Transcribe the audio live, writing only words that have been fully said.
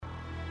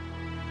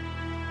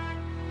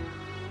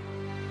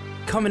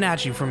coming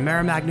at you from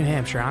Merrimack, New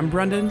Hampshire. I'm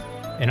Brendan.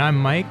 And I'm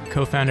Mike,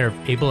 co-founder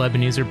of Able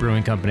Ebenezer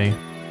Brewing Company.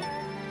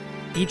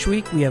 Each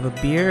week we have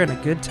a beer and a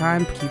good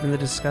time keeping the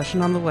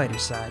discussion on the lighter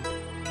side.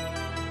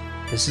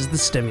 This is the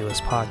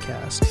Stimulus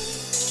Podcast.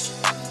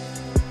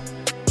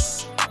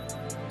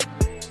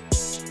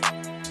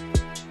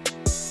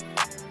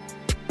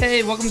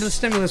 Hey, welcome to the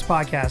Stimulus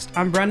Podcast.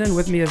 I'm Brendan.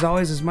 With me as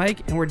always is Mike,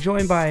 and we're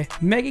joined by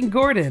Megan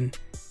Gordon,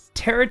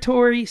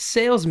 Territory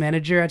Sales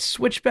Manager at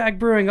Switchback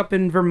Brewing up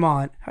in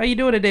Vermont. How you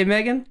doing today,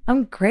 Megan?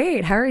 I'm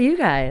great. How are you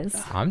guys?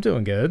 I'm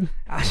doing good.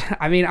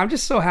 I mean, I'm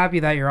just so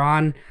happy that you're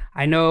on.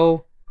 I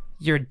know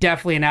you're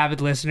definitely an avid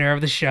listener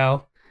of the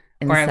show,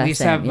 or at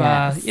least have,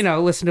 yes.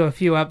 Listened to a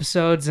few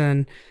episodes,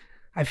 and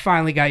I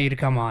finally got you to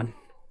come on.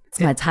 It's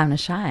my time to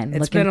shine.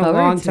 It's been a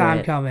long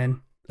time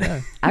coming.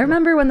 Yeah. I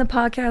remember when the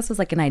podcast was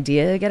like an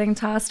idea getting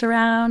tossed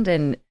around,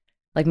 and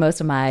like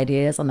most of my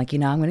ideas, I'm like, I'm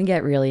going to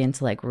get really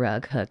into like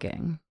rug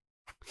hooking.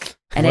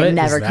 And What it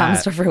never is comes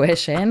that? to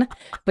fruition.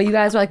 But you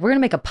guys were like, we're going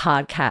to make a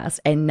podcast.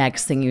 And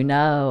next thing you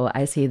know,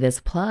 I see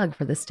this plug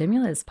for the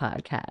Stimulus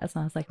Podcast.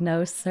 And I was like,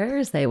 no,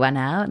 sirs. They went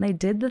out and they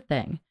did the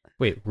thing.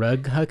 Wait,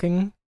 rug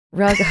hucking?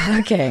 Rug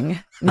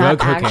hooking. Not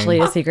Rug hooking. actually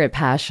a secret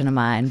passion of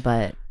mine,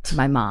 but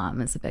my mom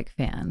is a big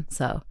fan.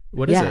 So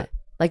What is it?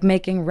 like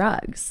making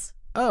rugs.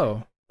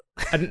 Oh,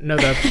 I didn't know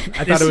that.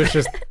 I thought it was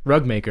just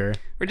rug maker.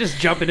 We're just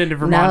jumping into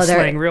Vermont they're-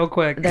 slang real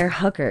quick. They're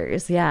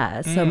hookers,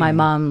 yeah. So my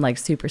mom, like,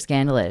 super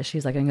scandalous.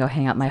 She's like, I'm gonna go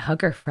hang out with my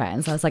hooker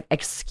friends. I was like,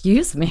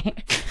 excuse me,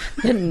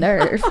 the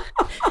nerve.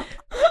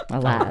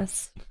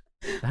 Alas,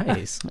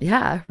 Nice.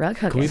 yeah, rug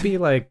hooking. Can we be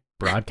like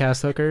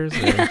broadcast hookers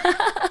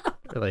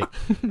or like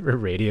or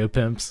radio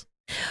pimps?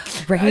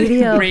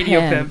 radio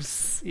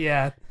pimps?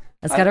 Yeah.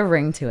 It's got a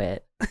ring to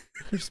it.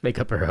 Just make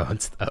up our own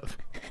stuff.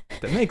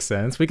 That makes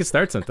sense. We could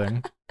start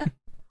something.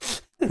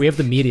 We have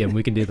the medium.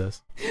 We can do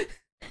this.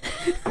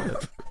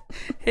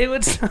 Hey,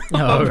 what's up,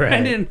 All right.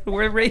 Brendan?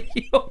 We're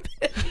radio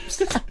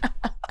pimps.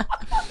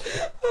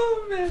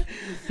 Oh, man.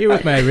 Here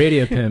with my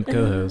radio pimp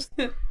co-host.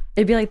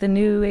 It'd be like the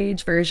new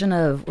age version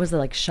of, was it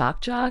like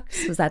Shock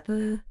Jocks? Was that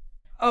the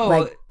Oh,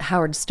 like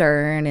Howard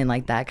Stern and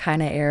like that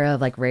kind of era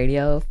of like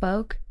radio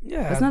folk?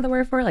 yeah. Isn't that the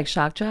word for it? Like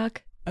Shock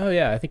Jock? Oh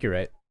yeah, I think you're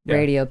right. Yeah.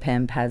 Radio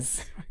pimp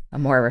has a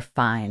more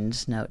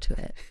refined note to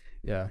it.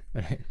 Yeah.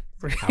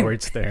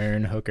 Howard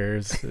Stern,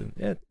 hookers.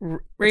 Yeah, it's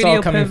radio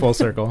all coming pimp, full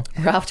circle.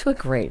 We're off to a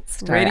great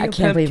start. Radio I can't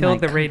pimp believe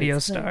killed my the radio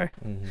COVID star.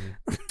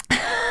 Mhm.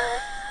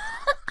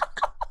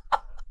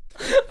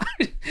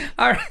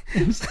 All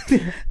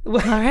right. All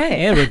right.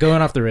 And we're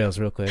going off the rails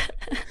real quick.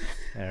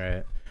 All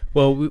right.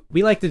 Well,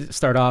 we like to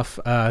start off,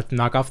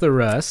 knock off the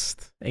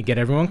rust and get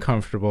everyone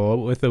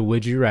comfortable with a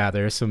would you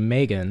rather. So,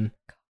 Megan,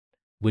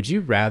 would you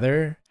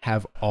rather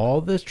have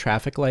all the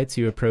traffic lights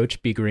you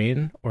approach be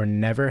green or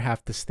never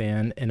have to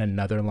stand in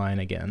another line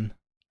again?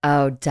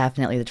 Oh,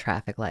 definitely the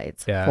traffic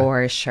lights. Yeah.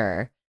 For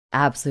sure.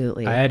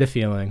 Absolutely. I had a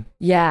feeling.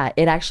 Yeah,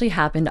 it actually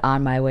happened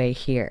on my way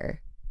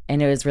here.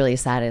 And it was really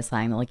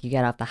satisfying. Like you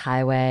get off the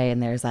highway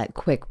and there's that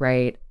quick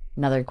right,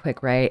 another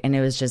quick right, and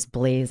it was just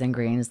blazing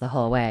greens the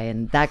whole way.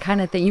 And that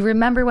kind of thing. You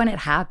remember when it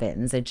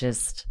happens. It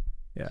just,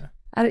 Yeah.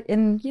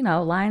 and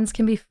lines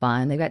can be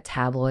fun. They've got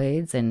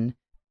tabloids and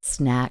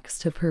snacks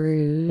to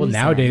peruse. Well,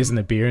 nowadays in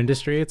and- the beer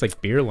industry, it's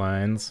like beer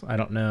lines. I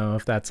don't know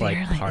if that's like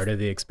Beer lines. part of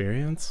the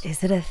experience.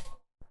 Is it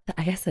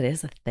I guess it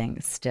is a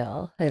thing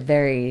still. A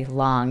very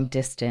long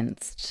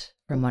distanced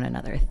from one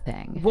another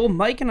thing. Well,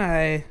 Mike and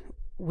I,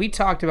 we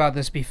talked about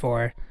this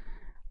before.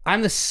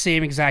 I'm the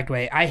same exact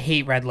way. I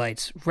hate red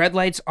lights. Red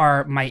lights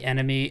are my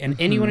enemy, and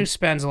anyone who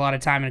spends a lot of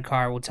time in a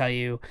car will tell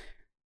you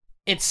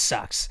it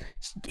sucks.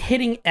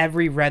 Hitting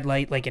every red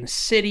light, like in a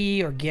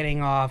city or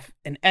getting off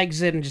an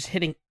exit and just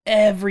hitting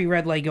every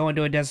red light going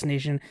to a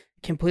destination,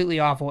 completely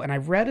awful. And I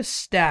read a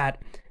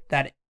stat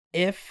that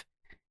if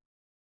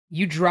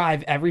you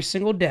drive every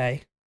single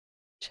day,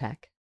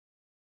 Check.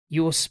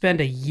 you will spend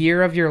a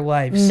year of your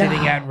life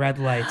sitting at red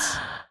lights.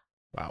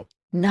 Wow.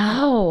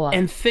 No.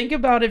 And think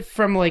about it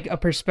from like a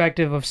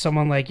perspective of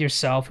someone like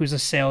yourself who's a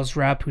sales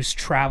rep who's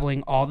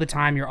traveling all the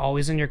time. You're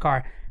always in your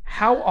car.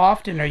 How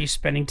often are you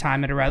spending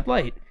time at a red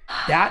light?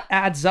 That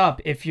adds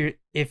up if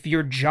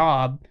your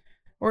job,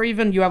 or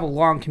even you have a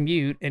long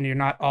commute and you're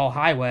not all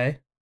highway.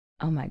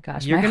 Oh my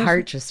gosh, You're my gonna-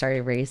 heart just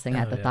started racing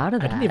at Oh, the yeah. thought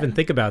of I that. didn't even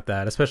think about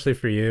that, especially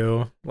for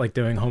you, like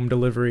doing home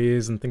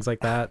deliveries and things like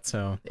that.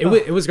 So it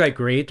was like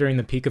great during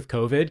the peak of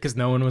COVID because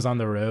no one was on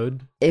the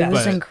road. It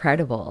was But-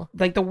 incredible.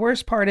 Like the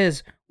worst part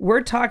is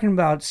we're talking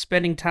about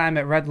spending time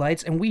at red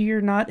lights and we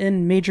are not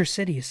in major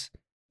cities.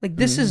 Like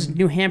this is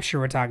New Hampshire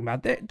we're talking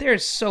about.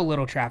 There's so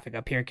little traffic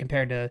up here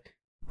compared to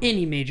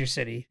any major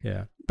city.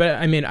 Yeah. But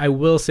I mean, I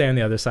will say on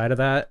the other side of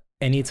that,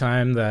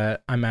 anytime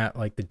that I'm at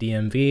like the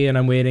DMV and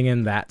I'm waiting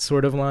in that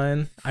sort of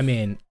line, I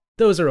mean,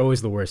 those are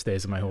always the worst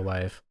days of my whole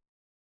life.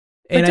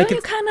 But And don't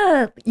you kind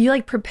of, you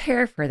like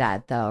prepare for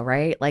that though,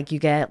 right? Like you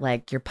get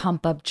like your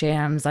pump up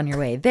jams on your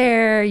way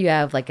there. You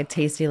have like a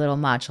tasty little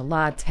matcha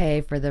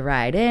latte for the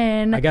ride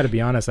in. I got to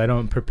be honest, I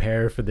don't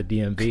prepare for the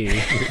DMV.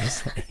 You're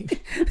just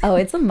like, Oh,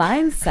 it's a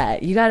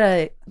mindset. You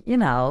gotta,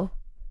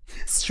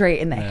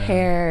 straighten the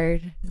hair,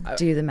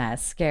 do the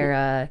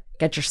mascara,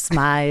 get your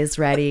smize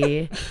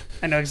ready.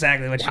 I know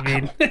exactly what you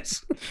mean.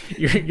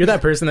 You're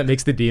that person that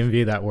makes the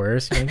DMV that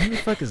worse. You're like, who the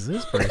fuck is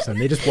this person?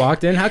 They just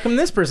walked in. How come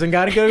this person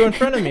got to go in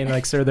front of me? And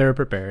like, sir, they were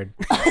prepared.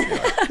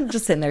 I'm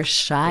just sitting there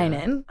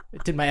shining.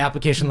 I did my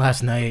application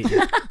last night.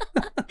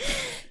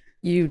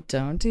 You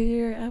don't do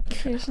your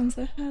applications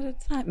ahead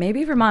of time.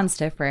 Maybe Vermont's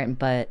different,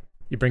 but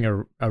You bring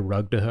a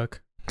rug to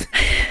hook.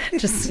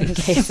 just in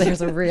case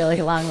there's a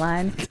really long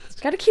line.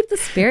 Got to keep the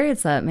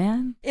spirits up,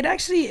 man.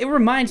 It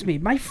reminds me,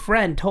 my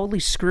friend totally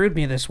screwed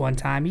me this one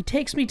time. He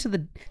takes me to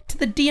the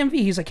DMV.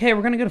 He's like, hey,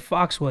 we're going to go to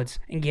Foxwoods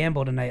and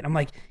gamble tonight. I'm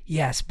like,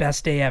 yes,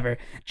 best day ever.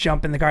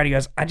 Jump in the car. And he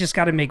goes, I just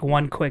got to make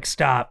one quick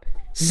stop.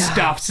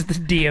 Stops at the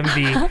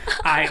DMV.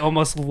 I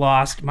almost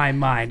lost my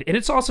mind. And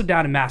it's also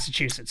down in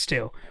Massachusetts,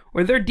 too,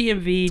 where their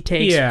DMV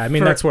takes Yeah, I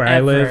mean, that's where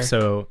I live. forever.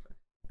 So,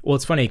 well,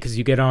 it's funny because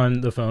you get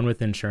on the phone with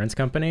the insurance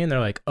company and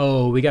they're like,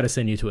 oh, we got to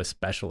send you to a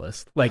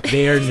specialist. Like,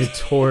 they are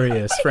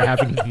notorious for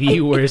having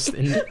the worst,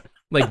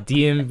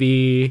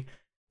 DMV,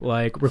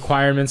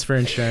 requirements for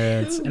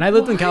insurance. And I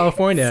lived in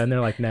California and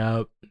they're like,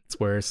 no, it's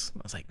worse. I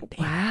was like,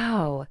 damn.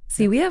 Wow.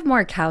 See, we have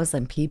more cows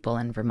than people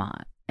in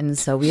Vermont. And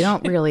so we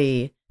don't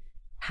really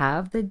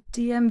have the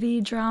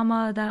DMV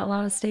drama that a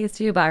lot of states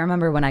do. But I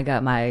remember when I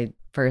got my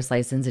first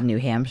license in New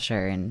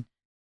Hampshire and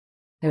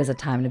it was a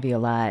time to be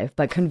alive.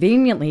 But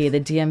conveniently, the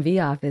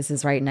DMV office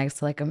is right next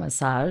to like a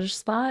massage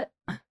spot.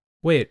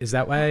 Wait, is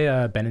that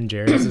why Ben and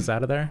Jerry's is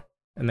out of there?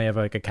 And they have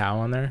like a cow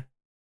on there?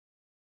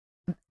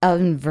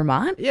 In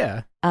Vermont?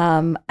 Yeah.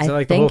 I that,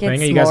 like, the think whole thing?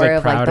 it's Are you guys, more like,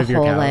 of like proud the of your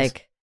whole cows?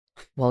 like,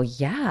 well,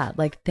 yeah,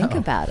 like think Uh-oh.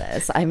 about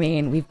us. I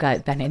mean, we've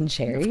got Ben and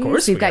Jerry's.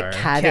 course We've we got are.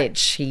 Cabot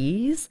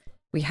cheese.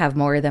 We have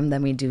more of them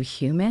than we do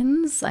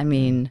humans. I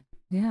mean,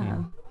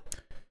 yeah.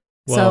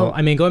 Well, So-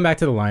 I mean, going back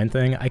to the line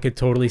thing, I could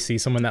totally see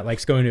someone that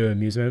likes going to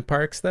amusement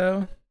parks,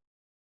 though.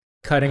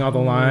 Cutting all the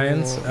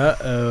lines.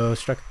 Uh-oh,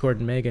 struck a chord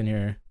in Megan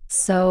here.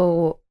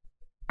 So,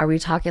 are we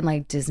talking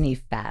like Disney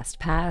Fast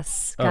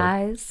Pass Oh.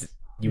 guys?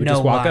 You would No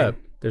just walk line. up.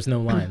 There's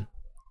no line.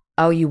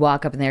 Oh, you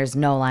walk up and there's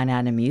no line at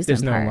an amusement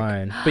There's no park.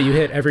 line. But you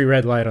hit every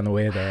red light on the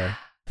way there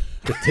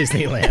to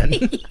Disneyland.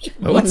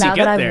 But Well, once you now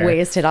get that I've there-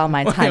 wasted all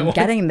my time Once-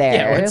 getting yeah,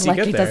 there, once you like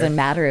get it there. doesn't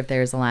matter if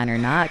there's a line or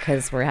not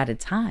because we're out of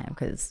time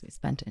because we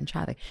spent it in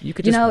traffic. You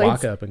could You just know, walk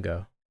it's- up and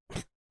go.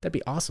 That'd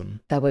be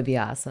awesome. That would be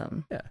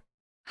awesome.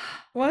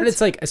 What? But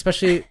it's like,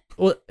 especially,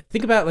 well,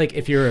 think about like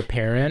if you're a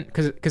parent,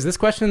 because this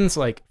question's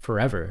like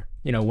forever.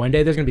 You know, one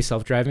day there's going to be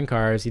self-driving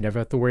cars. You never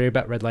have to worry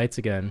about red lights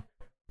again.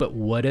 But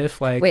what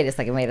if like, Wait a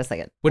second.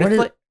 what if is-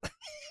 like,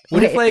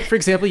 what if wait. like, for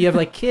example, you have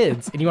like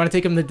kids and you want to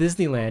take them to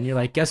Disneyland. You're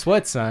like, guess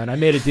what, son? I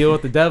made a deal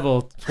with the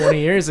devil 20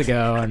 years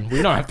ago and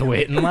we don't have to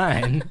wait in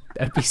line.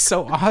 That'd be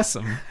so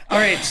awesome. All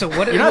right, so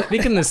what? You're not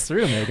thinking this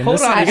through, Megan.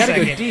 Hold on You a gotta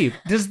go second. deep.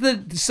 Does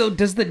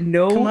the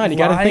no Come on, you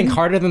gotta line, think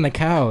harder than the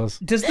cows.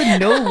 Does the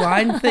no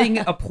line thing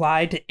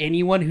apply to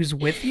anyone who's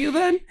with you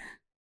then?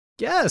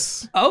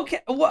 Yes. Okay.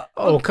 What?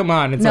 Oh, come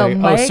on. It's No, like,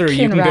 Mike sir,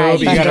 you can can go, ride but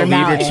you gotta Thunder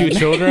leave your two Mountain.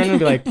 children and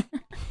be like,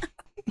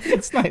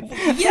 it's not.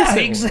 Yeah,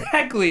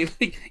 exactly.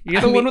 Like,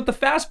 you're the one with the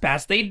fast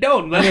pass. They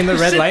don't. I mean, the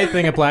red light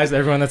thing applies to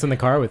everyone that's in the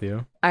car with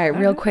you. All right,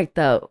 real quick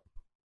though,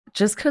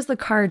 just because the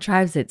car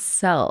drives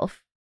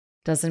itself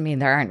doesn't mean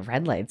there aren't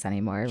red lights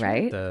anymore, It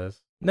right? does.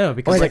 No,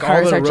 because Or the like all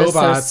cars the are just so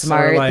robots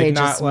smart are like they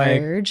not just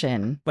like merge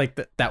and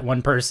that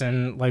one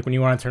person, like when you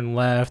want to turn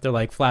left, they're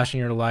like flashing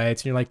your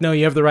lights and you're like, no,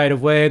 you have the right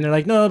of way, and they're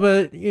like, no,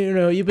 but you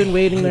know, you've been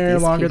waiting hate there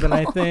these longer than I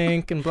people.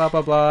 think, and blah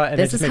blah blah. And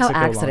this it is just how makes it go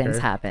accidents longer.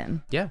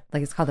 happen. Yeah,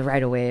 Like it's called the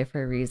right of way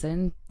for a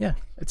reason. yeah.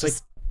 It's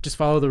Just like just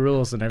follow the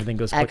rules and everything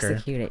goes quicker.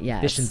 execute it. Yes.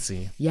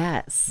 Efficiency.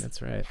 Yes.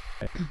 That's right.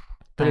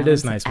 But it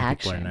is Balance nice and when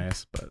people are action.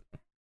 nice,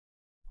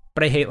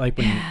 but I hate like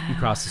when you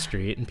cross the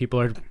street and people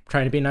are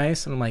trying to be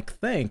nice and I'm like,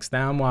 thanks.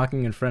 Now I'm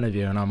walking in front of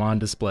you and I'm on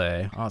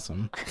display.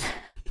 Awesome.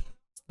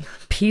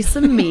 Piece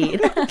of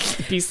meat.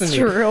 Piece of meat.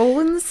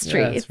 Strolling the Yeah,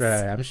 streets. that's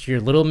right. I'm just your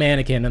little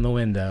mannequin in the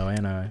window,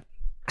 and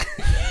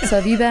So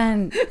have you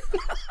been?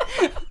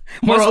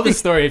 moral of be- the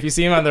story: if you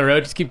see him on the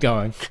road, just keep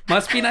going.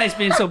 Must be nice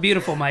being so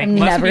beautiful, Mike. I'm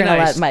Must never be gonna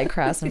nice. let Mike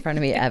cross in front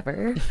of me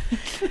ever.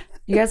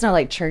 You guys know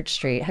like Church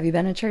Street. Have you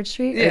been to Church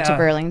Street or Yeah. to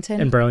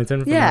Burlington? In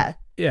Burlington, Yeah.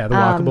 yeah, the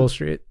walkable Um,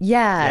 street.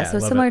 Yeah, Yeah, so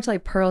I love similar it. to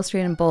like Pearl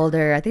Street and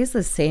Boulder. I think it's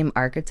the same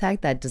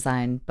architect that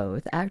designed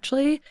both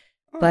actually.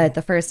 But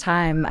the first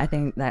time I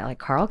think that like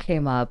Carl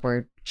came up,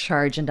 we're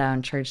charging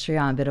down Church Street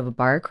on a bit of a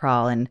bar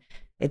crawl and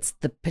it's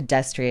the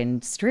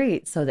pedestrian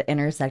street. So the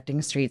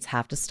intersecting streets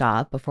have to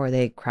stop before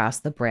they cross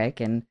the brick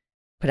and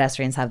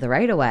pedestrians have the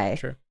right of way.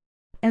 Sure.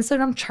 And so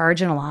I'm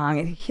charging along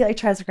and he like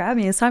tries to grab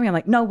me and stop me. I'm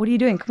like, no, what are you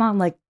doing? Come on,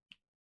 like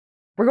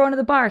we're going to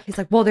the bar. He's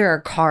like, well, there are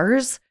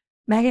cars,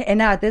 Megan. And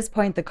now at this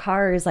point, the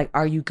car is like,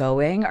 are you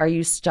going? Are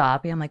you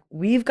stopping? I'm like,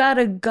 we've got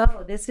to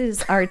go. This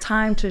is our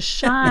time to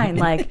shine.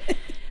 Like,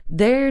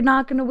 they're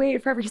not going to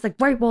wait forever. He's like,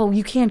 right, well,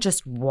 you can't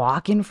just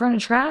walk in front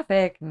of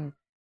traffic,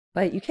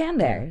 but you can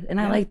there.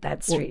 And I like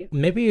that Well, street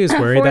maybe he was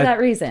worried for that. that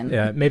reason.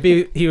 Yeah,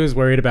 maybe he was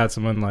worried about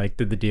someone like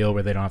did the deal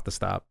where they don't have to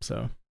stop.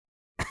 So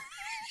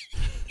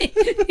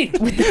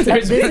This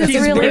is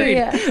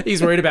really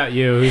he's worried about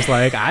you. He's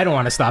like, I don't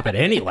want to stop at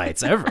any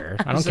lights ever.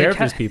 I don't He's care like, if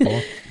there's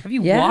people. Have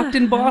you Yeah. walked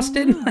in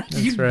Boston?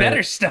 You right.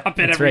 better stop at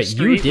That's every right.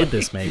 street. You did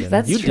this, Megan.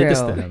 That's you true. did this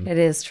to him. It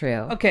is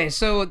true. Okay,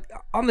 so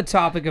on the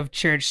topic of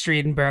Church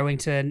Street in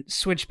Burlington,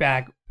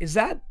 Switchback, is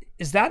that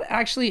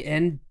actually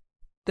in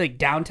like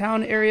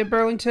downtown area of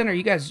Burlington? Or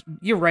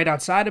you're right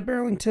outside of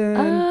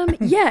Burlington?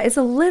 Yeah, it's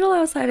a little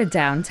outside of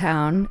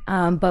downtown.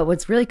 But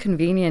what's really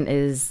convenient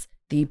is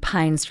the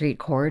Pine Street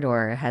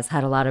corridor has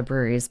had a lot of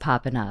breweries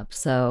popping up.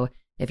 So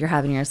if you're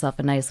having yourself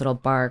a nice little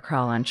bar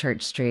crawl on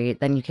Church Street,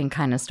 then you can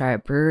kind of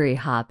start brewery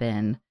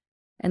hopping.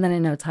 And then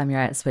in no time, you're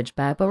at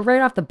Switchback. But we're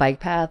right off the bike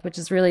path, which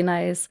is really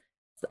nice.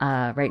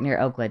 Right near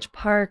Oakledge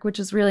Park, which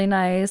is really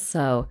nice.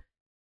 So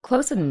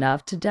close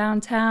enough to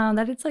downtown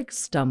that it's like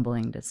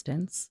stumbling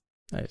distance.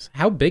 Nice.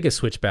 How big is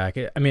Switchback?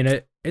 I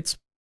mean, it's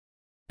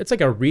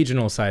like a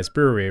regional sized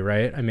brewery,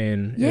 right? I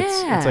mean,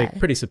 it's like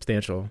pretty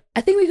substantial.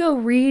 I think we go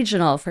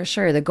regional for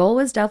sure. The goal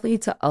was definitely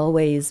to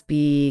always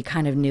be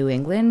kind of New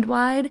England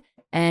wide.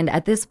 And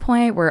at this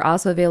point, we're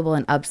also available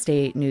in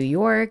upstate New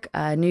York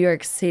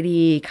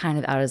City, kind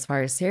of out as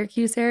far as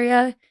Syracuse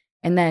area.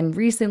 And then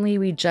recently,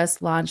 we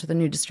just launched with a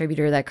new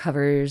distributor that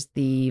covers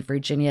the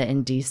Virginia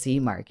and DC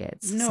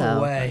markets.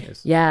 No way.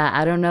 Nice. Yeah,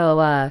 I don't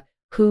know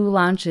who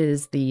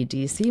launches the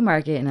DC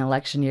market in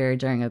election year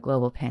during a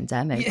global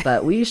pandemic,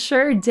 but we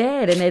sure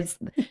did. And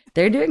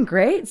they're doing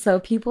great. So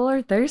people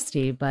are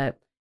thirsty. But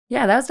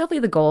yeah, that was definitely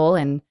the goal.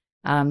 And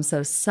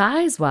so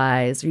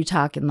size-wise, are you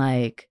talking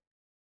like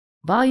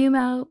volume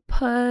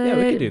output? Yeah,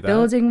 we could do that.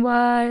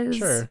 Building-wise?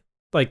 Sure.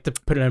 Like to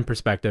put it in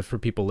perspective for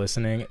people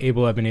listening,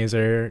 Abel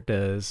Ebenezer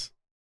does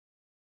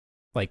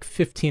like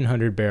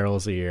 1,500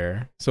 barrels a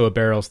year. So a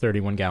barrel's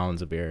 31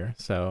 gallons of beer.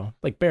 So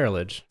like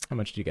barrelage, how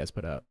much do you guys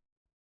put out?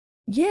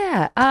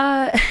 Yeah.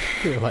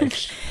 You're like,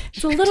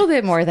 It's a little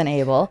bit more than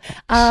Abel.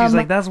 She's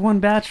like, that's one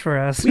batch for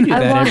us. we do I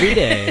that want- every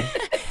day.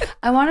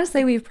 I want to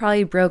say we've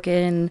probably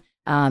broken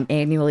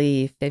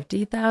annually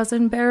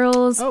 50,000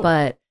 barrels, Oh.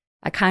 but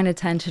I kind of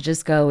tend to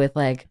just go with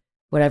like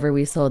whatever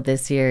we sold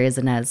this year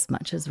isn't as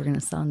much as we're going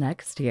to sell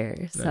next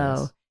year. So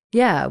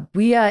Nice.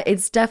 yeah,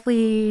 it's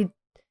definitely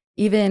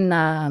even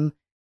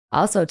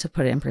also to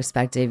put it in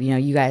perspective,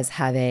 you guys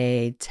have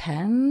a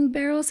 10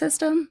 barrel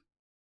system.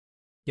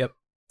 Yep.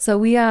 So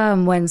we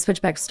when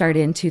Switchback started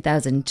in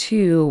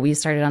 2002, we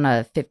started on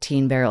a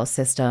 15 barrel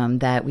system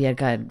that we had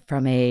got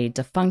from a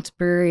defunct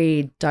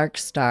brewery, Dark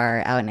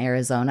Star, out in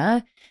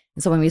Arizona.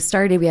 And so when we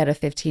started, we had a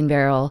 15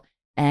 barrel.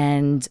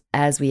 And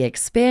as we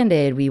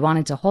expanded, we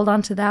wanted to hold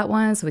on to that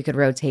one so we could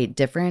rotate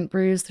different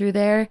brews through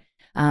there.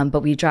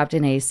 But we dropped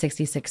in a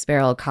 66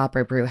 barrel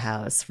copper brew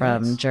house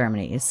from Nice.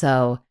 Germany.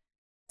 So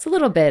it's a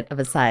little bit of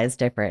a size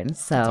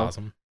difference. So That's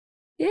awesome.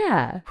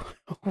 yeah.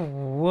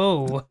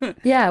 Whoa.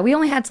 Yeah. We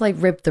only had to like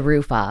rip the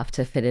roof off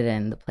to fit it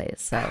in the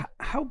place. So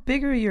How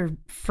big are your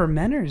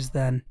fermenters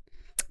then?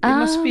 It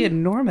must be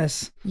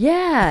enormous.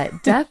 yeah,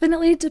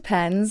 definitely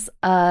depends.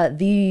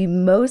 The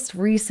most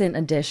recent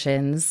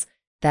additions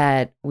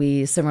that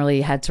we similarly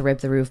had to rip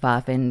the roof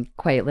off and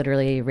quite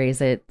literally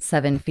raise it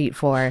 7 feet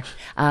for,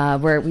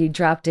 where we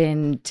dropped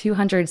in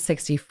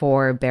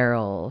 264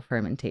 barrel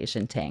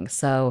fermentation tanks.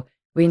 So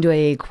we can do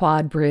a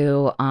quad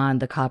brew on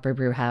the copper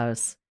brew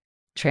house,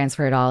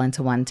 transfer it all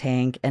into one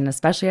tank. And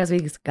especially as we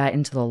got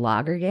into the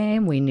lager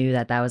game, we knew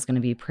that was going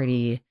to be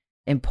pretty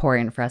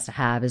important for us to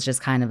have, is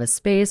just kind of a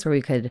space where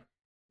we could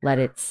let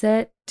it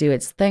sit, do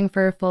its thing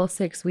for a full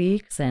 6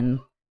 weeks. And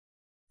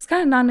it's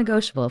kind of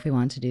non-negotiable if we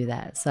want to do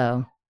that.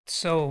 So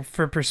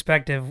for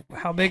perspective,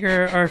 how big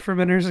are our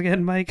fermenters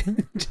again, Mike?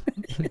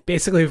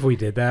 Basically, if we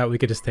did that, we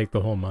could just take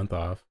the whole month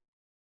off.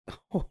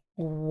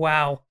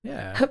 Wow.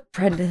 Yeah.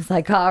 Brendan's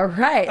like, all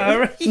right, All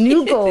right.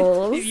 new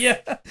goals. Yeah.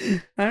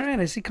 All right.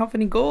 I see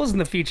company goals in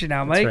the future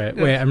now, Mike. That's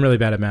right. Wait, I'm really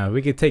bad at math.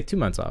 We could take 2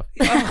 months off.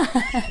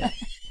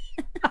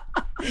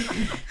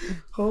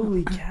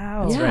 Holy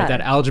cow. That's Yeah. right.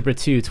 That algebra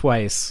 2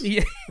 twice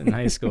Yeah. in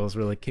high school is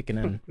really kicking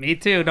in. Me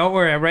too. Don't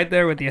worry. I'm right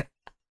there with you.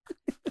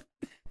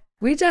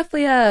 We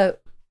definitely,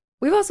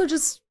 we've also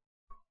just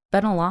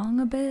been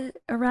around a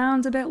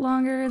bit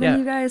longer than Yeah.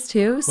 you guys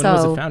too. When So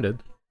was it founded?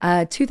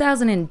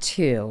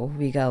 2002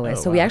 we go with.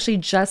 Oh, So we wow. actually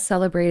just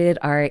celebrated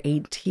our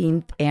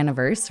 18th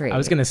anniversary. I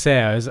was gonna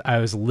say I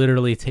was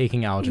literally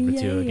taking algebra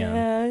 2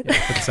 again. Yeah,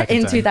 for the second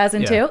In time.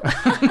 2002.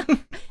 Yeah.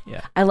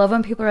 Yeah. I love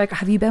when people are like,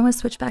 have you been with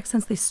Switchback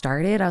since they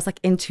started? I was like,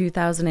 in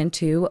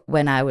 2002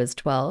 when I was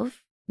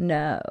 12.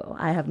 No,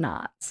 I have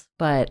not.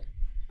 But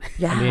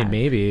yeah. I mean,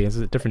 maybe it's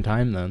a different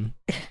time then.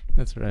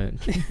 That's right.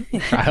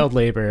 Child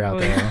labor out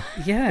there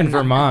Yeah. in And,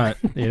 Vermont.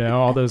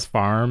 All those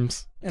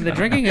farms. and the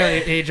drinking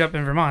age up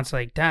in Vermont's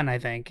like 10, I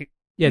think.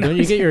 Yeah, don't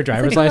you get your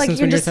driver's like license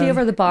you when you're just see 10?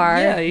 over the bar,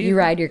 Yeah, you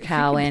ride your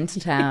cow into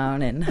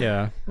town and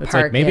Yeah, it's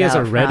Park like maybe it as a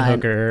out red front.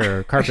 hooker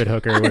or carpet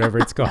hooker, whatever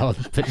it's called,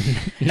 but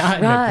not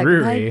in a rug,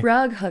 brewery. like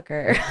rug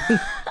hooker.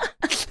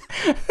 This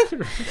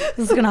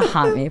is gonna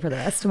haunt me for the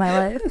rest of my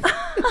life.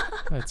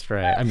 That's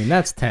right. I mean,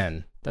 that's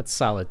 10. That's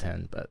solid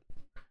 10. But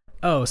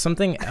Oh,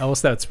 something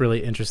else that's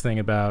really interesting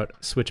about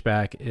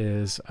Switchback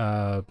is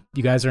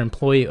you guys are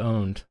employee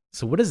owned.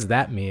 So what does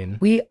that mean?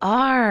 We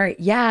are.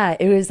 Yeah,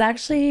 it was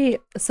actually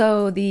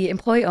so the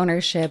employee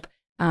ownership,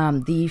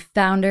 the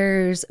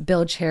founders,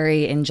 Bill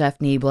Cherry and Jeff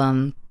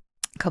Nieblum,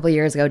 a couple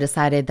years ago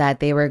decided that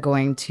they were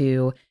going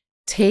to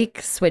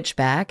take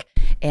Switchback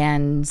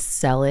and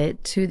sell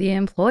it to the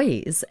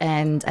employees.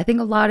 And I think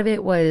a lot of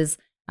it was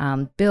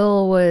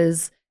Bill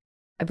was,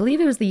 I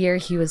believe it was the year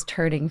he was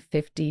turning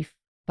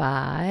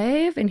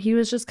 55, and he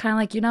was just kind of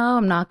like,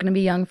 I'm not going to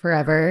be young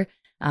forever.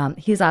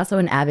 He's also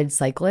an avid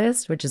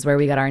cyclist, which is where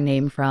we got our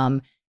name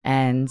from.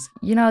 And,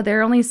 there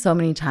are only so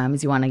many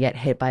times you want to get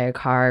hit by a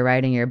car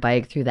riding your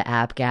bike through the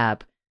app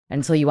gap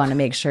until you want to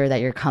make sure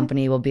that your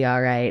company will be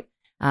all right.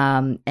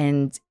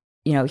 And,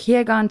 he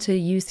had gone to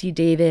UC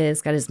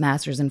Davis, got his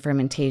master's in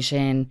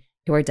fermentation.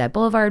 He worked at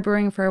Boulevard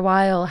Brewing for a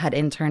while, had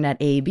interned at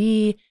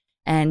AB,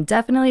 and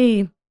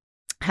definitely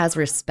has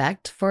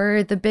respect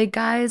for the big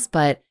guys,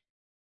 but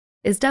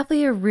is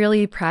definitely a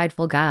really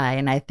prideful guy.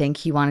 And I think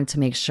he wanted to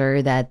make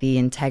sure that the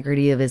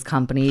integrity of his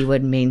company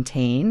would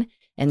maintain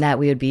and that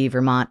we would be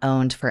Vermont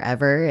owned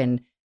forever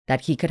and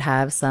that he could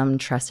have some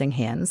trusting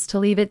hands to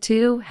leave it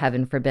to.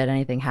 Heaven forbid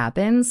anything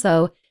happens.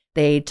 So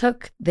they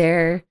took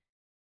their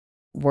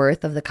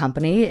worth of the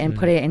company and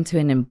put it into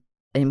an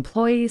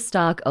employee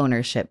stock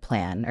ownership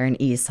plan, or an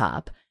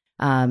ESOP.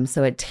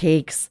 So it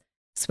takes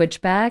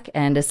Switchback,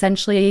 and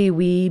essentially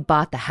we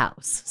bought the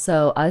house.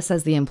 So us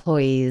as the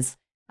employees,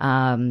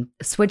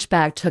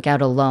 Switchback took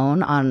out a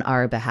loan on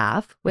our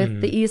behalf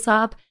with the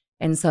ESOP.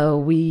 And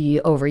so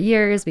over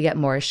years, we get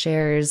more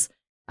shares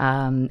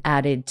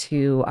added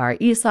to our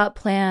ESOP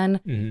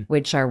plan,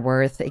 which are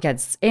worth, it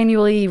gets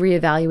annually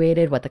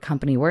reevaluated what the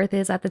company worth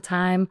is at the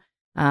time.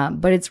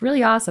 But it's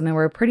really awesome. And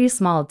we're a pretty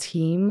small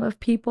team of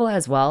people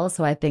as well.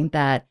 So I think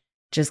that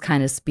just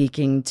kind of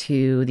speaking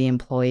to the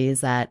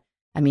employees that,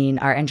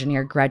 our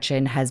engineer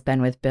Gretchen has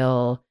been with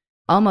Bill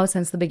almost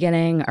since the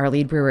beginning. Our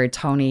lead brewer,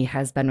 Tony,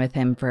 has been with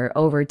him for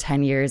over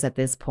 10 years at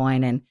this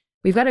point. And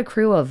we've got a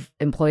crew of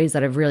employees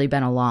that have really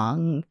been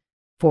along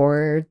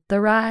for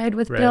the ride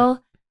with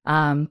Bill.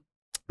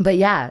 But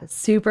yeah,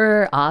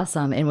 super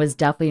awesome. And was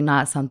definitely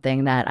not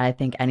something that I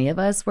think any of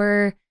us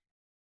were.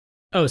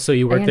 Oh, so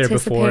you worked there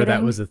before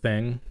that was a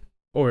thing?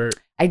 Or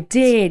I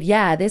did,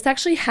 yeah. This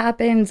actually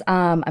happened,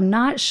 I'm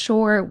not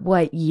sure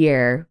what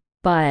year,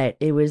 but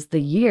it was the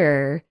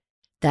year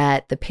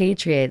that the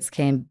Patriots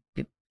came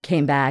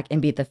back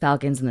and beat the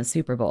Falcons in the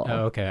Super Bowl.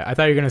 Oh, okay. I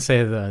thought you were going to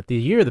say the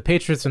year the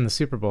Patriots in the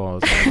Super Bowl.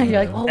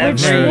 You're like, well,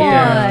 which one?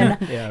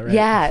 Yeah, right.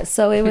 Yeah,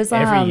 so it was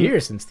every year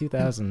since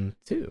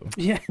 2002.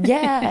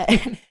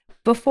 Yeah.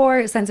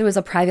 Before, since it was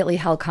a privately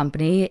held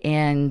company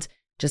and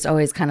just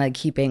always kind of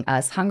keeping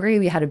us hungry,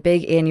 we had a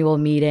big annual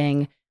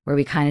meeting where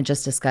we kind of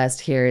just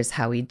discussed, here's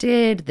how we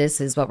did,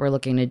 this is what we're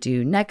looking to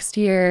do next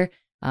year,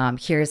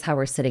 here's how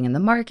we're sitting in the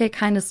market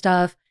kind of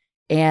stuff.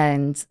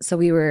 And so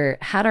we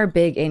had our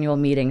big annual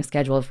meeting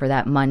scheduled for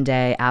that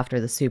Monday after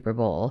the Super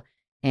Bowl.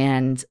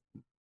 And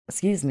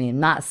excuse me,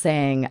 not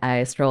saying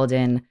I strolled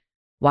in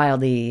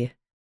wildly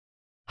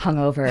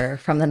hungover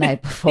from the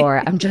night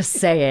before. I'm just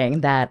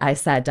saying that I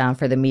sat down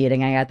for the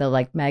meeting. I got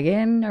the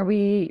Megan,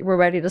 we're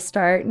ready to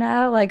start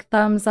now?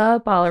 Thumbs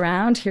up all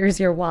around. Here's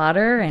your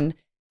water. And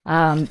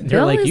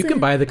they're like, you can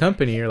buy the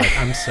company. You're like,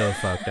 I'm so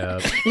fucked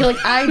up. You're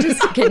like, I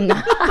just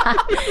cannot.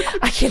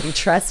 I can't be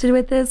trusted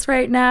with this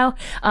right now.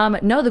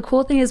 No, the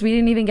cool thing is we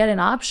didn't even get an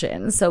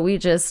option. So we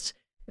just,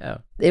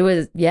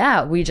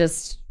 we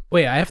just.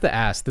 Wait, I have to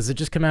ask, does it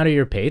just come out of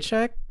your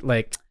paycheck?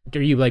 Are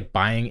you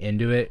buying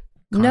into it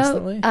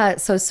constantly? No,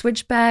 so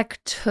Switchback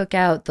took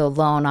out the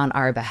loan on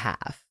our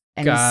behalf.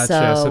 And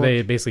gotcha. So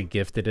they basically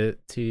gifted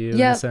it to you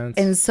in a sense?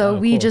 And so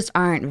we just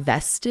aren't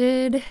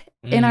vested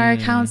in our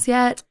accounts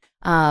yet.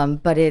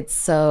 But it's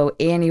so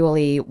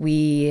annually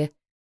we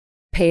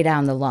pay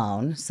down the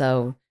loan.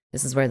 So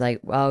this is where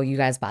you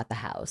guys bought the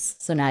house.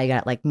 So now you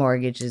got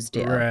mortgages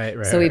due.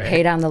 Right. So we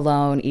pay down the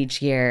loan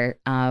each year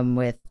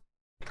with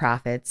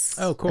profits.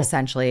 Oh, cool.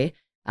 Essentially.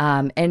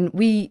 And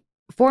we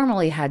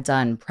formally had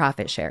done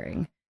profit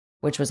sharing,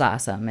 which was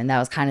awesome. And that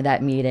was kind of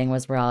that meeting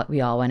was where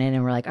we all went in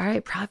and we're like, all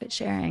right, profit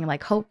sharing.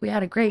 Hope we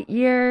had a great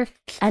year.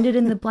 Ended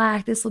in the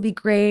black. This will be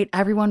great.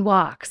 Everyone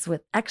walks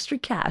with extra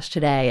cash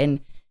today. And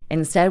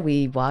instead,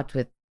 we walked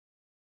with,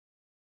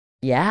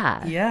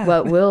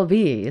 what will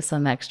be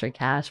some extra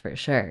cash for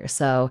sure.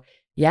 So,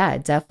 yeah,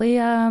 definitely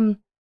a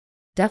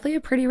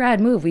pretty rad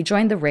move. We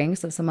joined the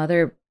ranks of some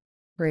other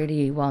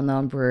pretty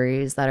well-known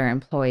breweries that are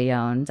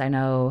employee-owned. I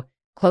know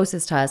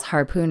closest to us,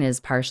 Harpoon is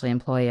partially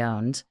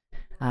employee-owned.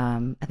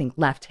 I think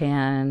Left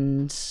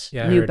Hand,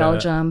 New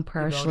Belgium,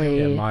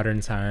 partially. Yeah,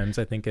 Modern Times,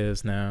 I think,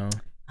 is now.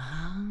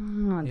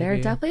 Oh, there are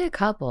definitely a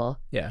couple.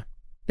 Yeah.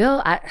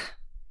 Bill,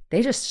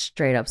 they just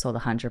straight up sold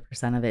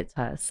 100% of it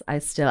to us. I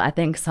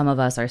think some of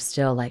us are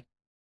still like,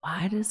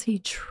 why does he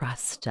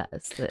trust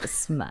us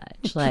this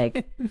much?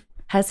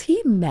 Has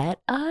he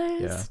met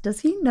us? Yeah. Does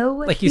he know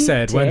what like you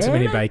said, did? one too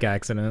many bike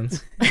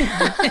accidents.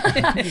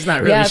 He's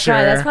not really sure.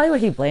 That's probably what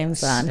he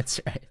blames on. That's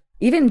right.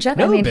 Even Jeff,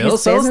 No, I mean, Bill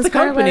his sells business the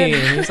card company.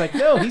 went- And he's like,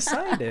 no, he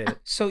signed it.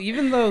 So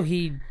even though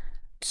he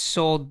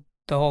sold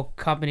the whole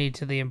company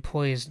to the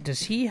employees,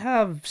 does he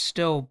have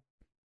still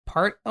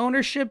part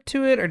ownership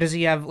to it, or does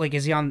he have like,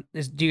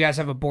 do you guys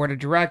have a board of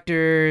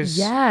directors?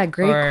 Yeah,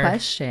 great Or-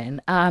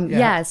 question. Yeah.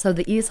 Yeah, so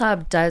the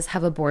ESOP does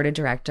have a board of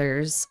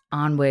directors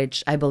on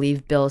which I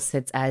believe Bill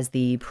sits as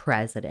the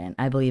president,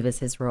 I believe is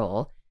his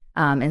role.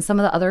 And some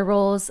of the other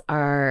roles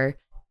are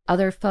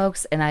other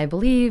folks. And I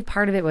believe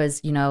part of it was,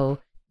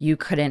 you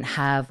couldn't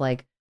have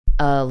like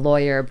a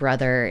lawyer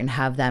brother and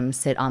have them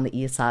sit on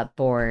the ESOP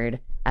board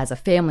as a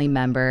family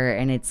member.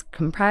 And it's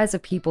comprised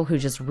of people who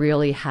just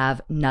really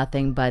have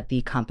nothing but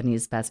the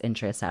company's best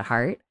interests at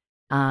heart.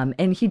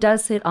 And he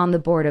does sit on the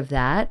board of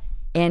that.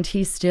 And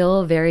he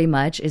still very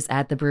much is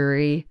at the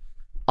brewery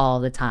all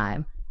the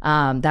time.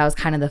 That was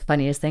kind of the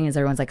funniest thing is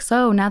everyone's like,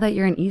 so now that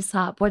you're an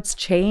ESOP, what's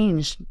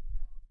changed?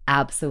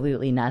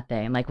 Absolutely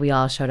nothing. Like we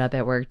all showed up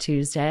at work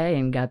Tuesday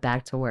and got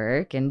back to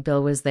work, and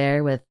Bill was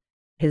there with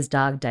his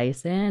dog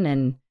Dyson,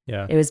 and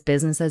Yeah. it was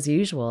business as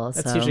usual.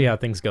 That's so usually how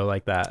things go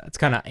like that. It's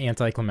kind of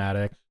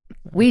anticlimactic.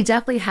 we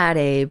definitely had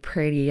a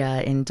pretty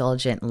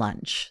indulgent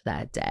lunch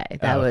that day.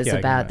 That Oh, was yeah,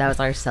 about yeah. that was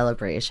our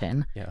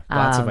celebration. Yeah.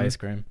 Lots of Um, ice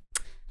cream.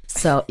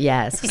 So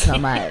yes, so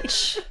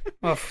much.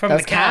 Well, from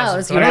Those the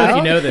cows. cows, I you don't know if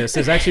you know? know this.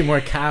 There's actually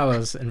more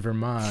cows in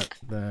Vermont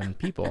than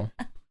people.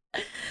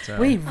 So,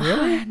 Wait, I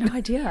really? had no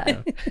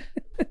idea.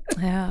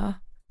 Yeah.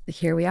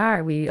 Here we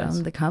are. We Yes.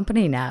 own the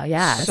company now.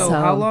 Yeah. So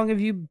how long have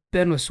you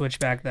been with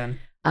Switchback then?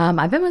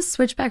 I've been with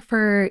Switchback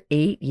for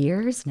 8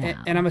 years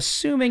now. And I'm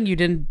assuming you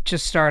didn't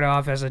just start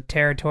off as a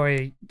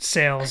territory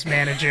sales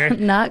manager.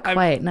 Not I'm-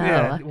 quite, no.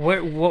 Yeah.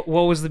 What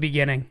was the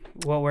beginning?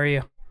 What were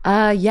you?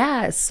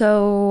 Yeah.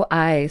 So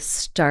I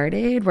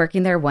started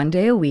working there 1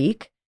 day a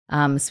week.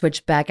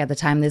 Switchback at the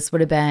time, this would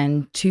have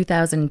been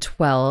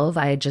 2012.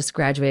 I had just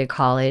graduated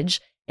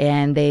college,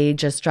 and they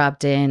just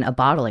dropped in a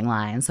bottling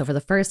line. So for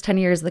the first 10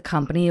 years of the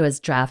company, it was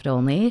draft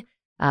only.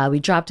 We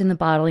dropped in the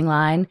bottling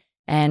line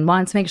and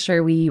wanted to make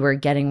sure we were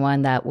getting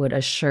one that would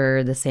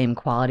assure the same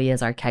quality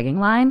as our kegging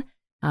line.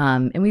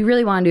 And we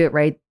really wanted to do it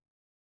right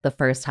the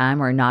first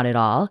time or not at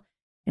all.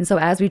 And so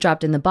as we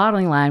dropped in the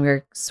bottling line, we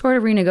were sort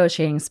of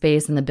renegotiating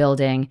space in the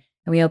building,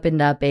 and we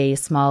opened up a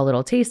small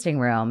little tasting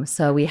room.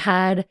 So we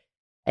had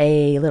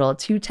a little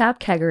 2-tap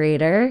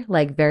kegerator,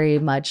 like very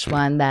much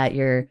one that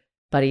your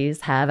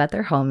buddies have at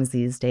their homes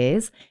these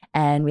days.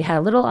 And we had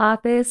a little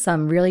office,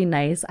 some really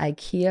nice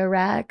IKEA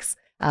racks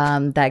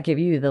that give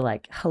you the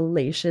like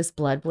hellacious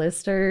blood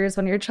blisters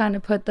when you're trying to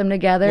put them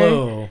together.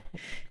 Whoa.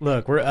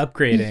 Look, we're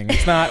upgrading.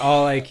 It's not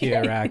all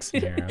IKEA racks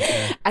in here.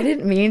 Okay? I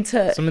didn't mean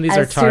to. Some of these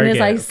as are soon as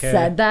I Target, okay?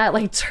 said that,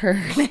 like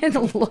turn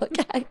and look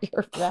at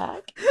your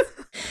rack.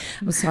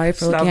 I'm sorry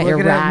for Stop looking at your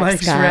looking at racks,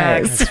 Mike's guys.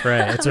 racks. That's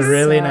right. It's a I'm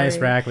really nice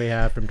sorry. rack we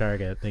have from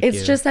Target. Thank It's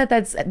you. just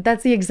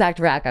that's the exact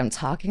rack I'm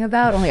talking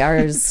about. Only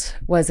ours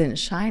wasn't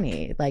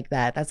shiny like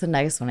that. That's a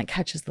nice one. It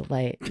catches the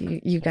light.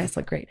 You guys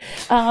look great.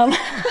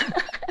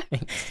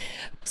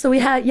 So we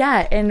had,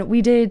 and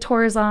we did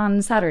tours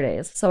on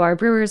Saturdays. So our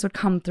brewers would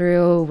come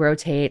through,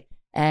 rotate,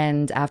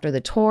 and after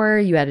the tour,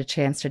 you had a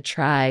chance to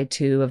try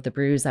 2 of the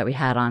brews that we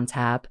had on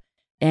tap.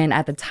 And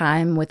at the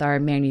time, with our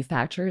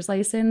manufacturer's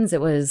license,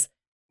 it was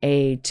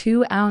a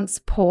 2-ounce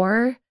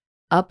pour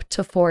up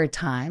to 4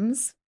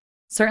 times.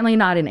 Certainly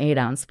not an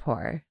 8-ounce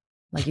pour.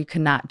 Like you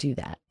could not do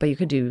that, but you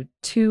could do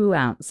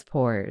 2-ounce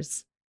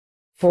pours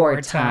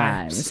 4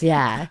 times.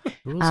 Yeah.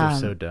 Rules are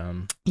so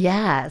dumb.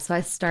 Yeah. So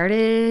I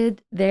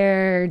started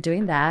there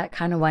doing that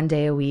kind of 1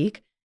 day a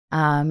week.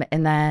 And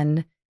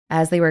then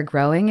as they were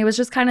growing, it was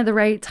just kind of the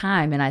right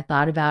time. And I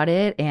thought about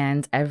it,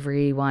 and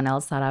everyone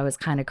else thought I was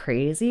kind of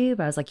crazy.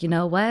 But I was like, you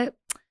know what?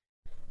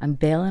 I'm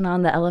bailing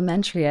on the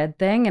elementary ed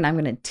thing, and I'm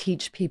going to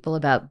teach people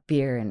about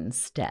beer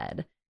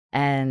instead.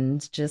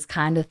 And just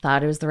kind of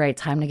thought it was the right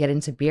time to get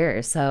into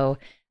beer. So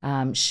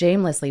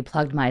shamelessly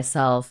plugged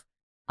myself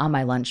on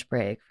my lunch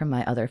break from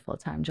my other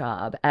full-time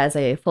job as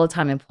a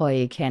full-time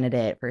employee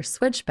candidate for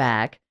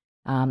Switchback.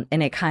 And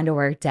it kind of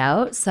worked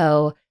out.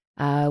 So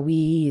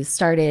we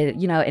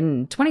started,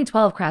 in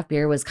 2012, craft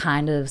beer was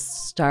kind of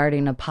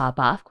starting to pop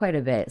off quite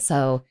a bit.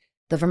 So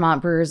the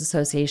Vermont Brewers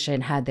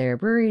Association had their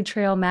brewery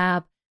trail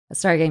map. I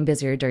started getting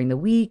busier during the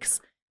weeks.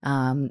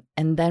 And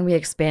then we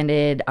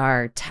expanded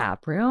our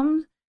tap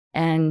room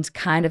and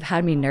kind of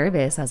had me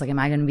nervous. I was like, am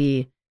I going to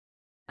be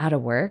out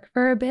of work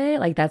for a bit?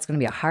 Like, that's going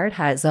to be a hard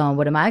hat zone.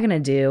 What am I going to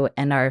do?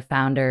 And our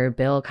founder,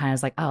 Bill, kind of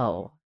was like,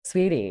 oh,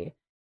 sweetie,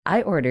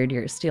 I ordered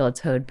your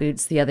steel-toed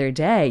boots the other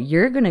day.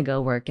 You're going to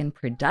go work in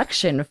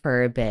production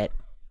for a bit,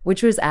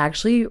 which was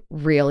actually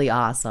really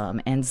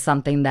awesome and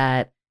something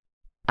that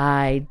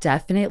I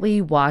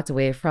definitely walked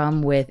away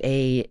from with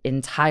a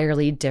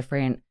entirely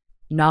different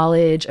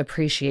knowledge,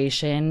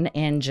 appreciation,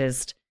 and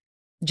just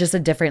a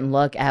different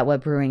look at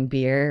what brewing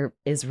beer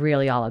is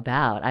really all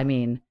about. I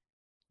mean,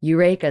 you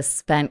rake a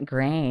spent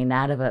grain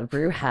out of a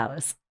brew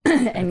house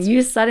and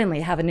you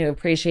suddenly have a new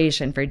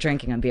appreciation for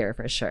drinking a beer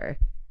for sure.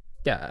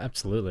 Yeah,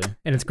 absolutely.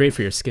 And it's great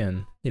for your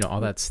skin.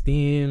 all that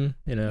steam,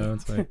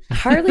 it's like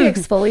Hardly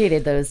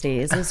exfoliated those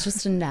days. It was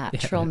just a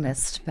natural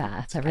mist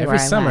bath everywhere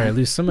every summer I went.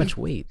 lose so much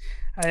weight.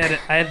 I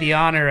had the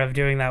honor of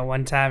doing that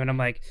one time, and I'm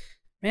like,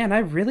 man, I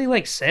really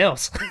like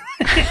sales.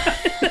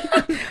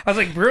 I was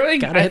like, brewing.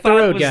 Gotta I hit the thought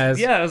road, was, guys.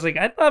 Yeah, I was like,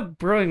 I thought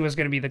brewing was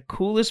going to be the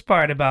coolest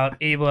part about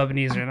Abel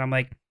Ebenezer, and I'm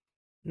like,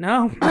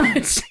 no,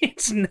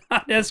 it's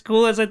not as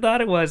cool as I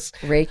thought it was.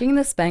 Raking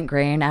the spent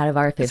grain out of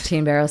our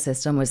 15-barrel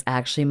system was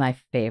actually my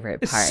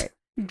favorite part.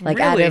 Like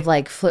out Really? of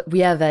like we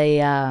have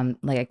a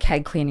like a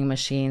keg cleaning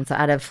machine. So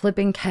out of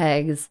flipping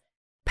kegs,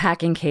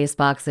 packing case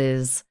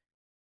boxes,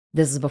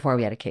 this is before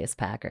we had a case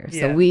packer. So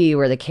Yeah. we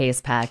were the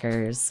case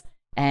packers,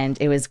 and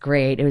it was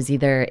great. It was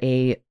either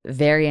a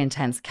very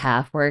intense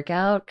calf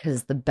workout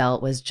because the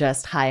belt was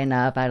just high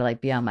enough. I had to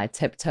like be on my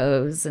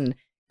tiptoes and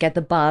get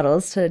the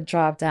bottles to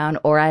drop down,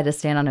 or I had to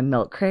stand on a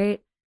milk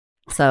crate.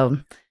 So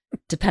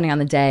depending on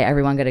the day,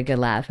 everyone got a good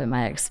laugh at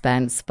my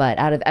expense. But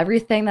out of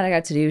everything that I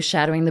got to do,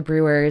 shadowing the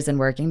brewers and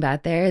working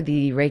back there,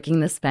 the raking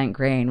the spent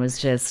grain was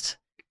just,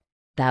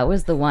 that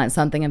was the one.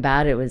 Something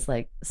about it was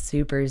like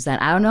super zen.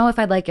 I don't know if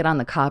I'd like it on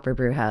the Copper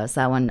Brew House.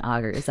 That one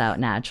augers out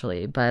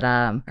naturally, but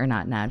or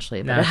not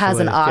naturally, but it has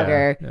an Naturally,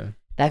 auger yeah.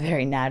 that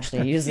very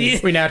naturally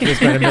uses. We naturally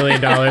spent $1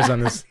 million on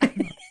this.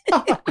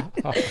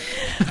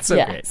 That's so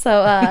yeah. great.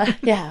 So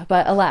yeah,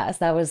 but alas,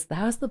 that was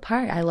the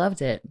part. I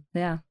loved it.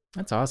 Yeah.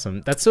 That's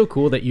awesome. That's so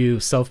cool that you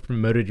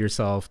self-promoted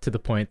yourself to the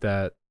point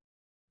that,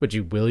 would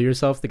you will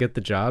yourself to get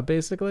the job,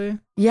 basically?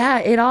 Yeah,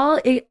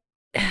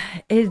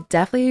 it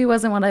definitely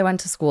wasn't what I went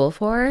to school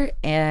for.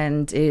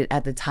 And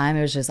at the time,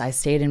 it was just, I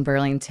stayed in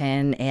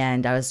Burlington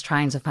and I was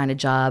trying to find a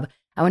job.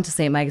 I went to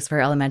St. Mike's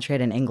for elementary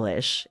ed and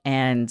English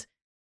and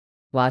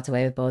walked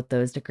away with both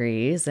those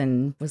degrees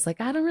and was like,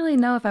 I don't really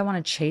know if I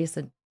want to chase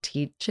a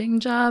teaching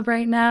job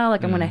right now.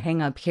 Like, I'm going to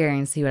hang up here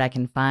and see what I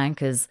can find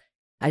because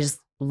I just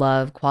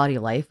love quality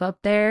of life up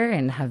there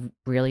and have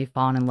really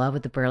fallen in love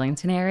with the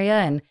Burlington area.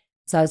 And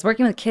so I was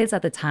working with kids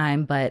at the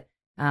time, but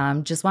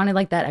just wanted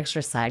like that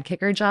extra side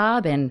kicker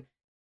job. And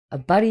a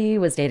buddy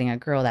was dating a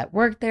girl that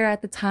worked there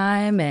at the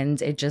time.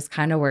 And it just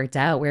kind of worked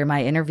out where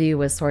my interview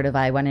was sort of,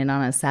 I went in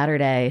on a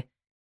Saturday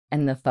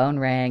and the phone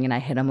rang and I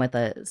hit them with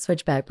a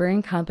Switchback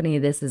Brewing Company.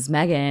 This is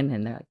Megan.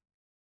 And they're like,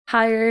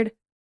 hired.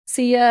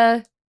 See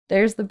ya.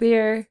 There's the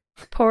beer.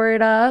 Pour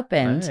it up.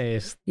 And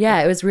Nice.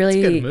 yeah, it was That's a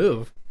really good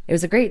move. it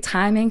was a great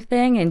timing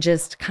thing and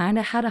just kind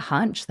of had a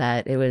hunch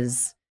that it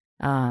was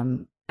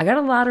I got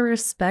a lot of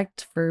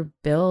respect for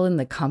Bill and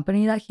the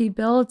company that he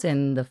built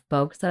and the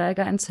folks that I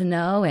gotten to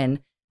know, and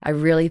I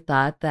really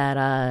thought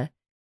that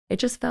it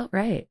just felt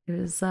right. It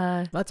was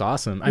That's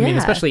awesome. I mean, Yeah.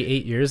 especially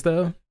 8 years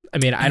though. I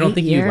mean, I don't 8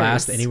 think you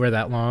last years. anywhere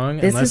that long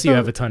This unless is you the-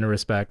 have a ton of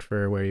respect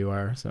for where you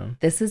are. So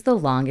this is the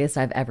longest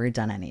I've ever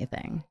done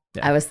anything.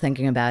 Yeah. I was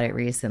thinking about it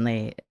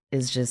recently,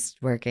 is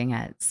just working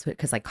at,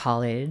 because like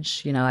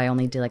college, I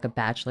only did like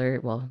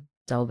a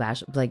double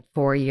bachelor, like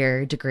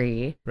 4-year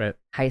degree. right.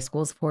 High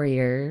school's 4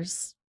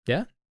 years.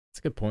 That's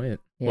a good point.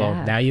 Yeah.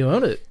 Well, now you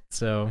own it.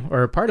 So,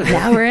 or a part of it.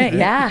 Now we're in, right?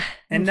 yeah.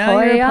 And now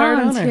you're a part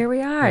Employee-owned, owner. Here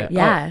we are. Yeah.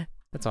 Yeah.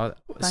 That's all.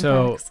 Fun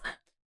So facts.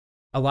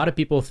 a lot of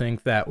people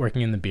think that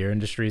working in the beer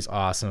industry is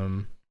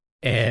awesome.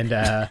 And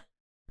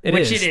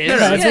Which it is.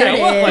 No, it's Yeah,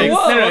 really- it like, is.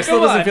 no, it Whoa, still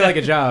come doesn't on. feel like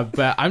a job.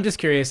 But I'm just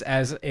curious,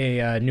 as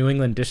a New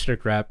England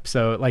district rep,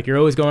 so like you're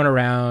always going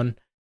around.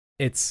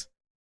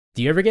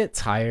 Do you ever get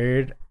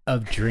tired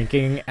of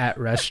drinking at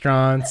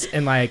restaurants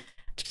and like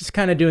just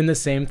kind of doing the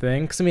same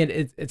thing? Because I mean,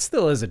 it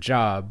still is a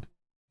job.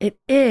 It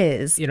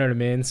is. You know what I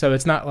mean? So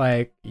it's not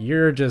like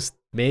you're just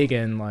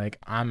Megan, like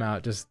I'm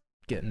out just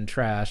getting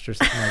trashed or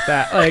something like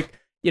that. Like,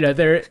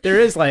 there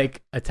is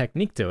like a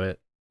technique to it.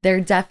 There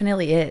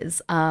definitely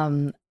is.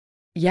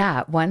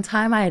 Yeah, one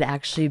time I had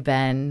actually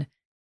been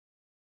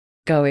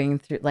going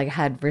through, like,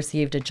 had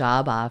received a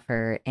job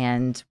offer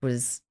and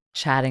was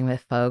chatting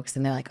with folks,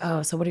 and they're like,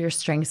 "Oh, so what are your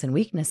strengths and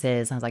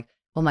weaknesses?" And I was like,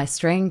 "Well, my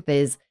strength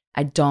is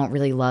I don't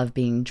really love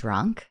being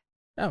drunk."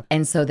 Oh.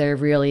 And so there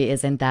really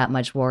isn't that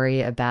much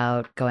worry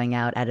about going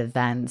out at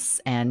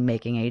events and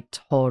making a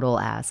total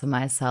ass of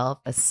myself,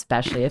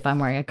 especially if I'm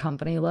wearing a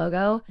company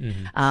logo.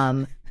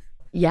 Mhm.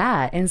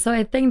 Yeah. And so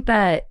I think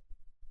that,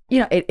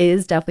 it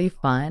is definitely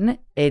fun.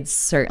 It's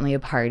certainly a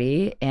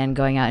party, and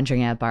going out and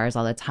drinking at bars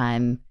all the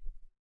time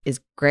is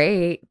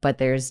great, but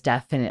there's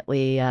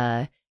definitely,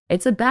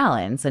 it's a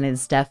balance, and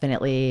it's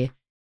definitely,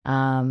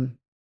 yeah,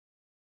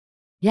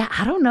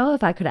 I don't know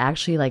if I could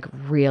actually like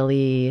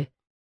really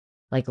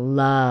like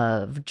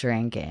love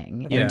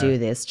drinking and Yeah. do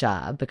this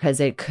job, because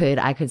I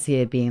could see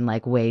it being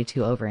like way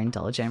too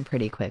overindulgent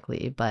pretty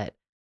quickly, but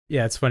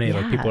Yeah, it's funny.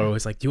 Like people Yeah. are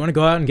always like, "Do you want to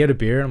go out and get a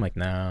beer?" And I'm like,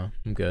 "No,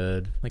 I'm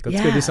good. Like, let's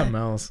go Yeah. do something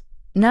else."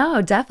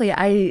 no,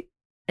 definitely.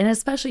 And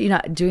especially,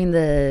 doing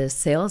the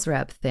sales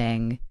rep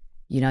thing,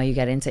 you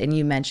get into, and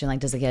you mentioned like,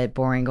 does it get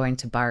boring going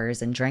to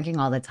bars and drinking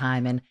all the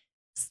time? And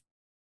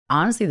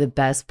honestly, the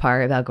best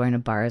part about going to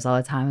bars all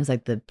the time is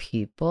like the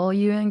people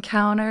you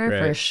encounter,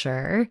 for Right.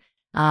 sure.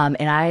 And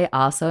I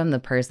also am the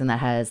person that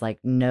has like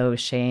no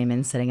shame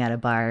in sitting at a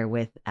bar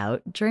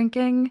without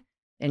drinking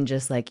and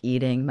just like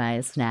eating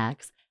my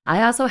snacks.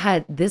 I also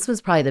had, this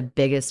was probably the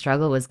biggest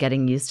struggle, was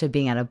getting used to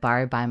being at a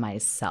bar by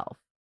myself.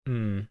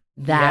 Mm.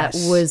 That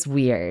Yes. was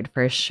weird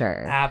for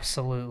sure.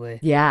 Absolutely.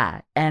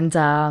 Yeah. And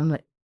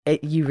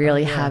you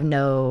really yeah. have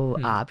no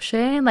Hmm.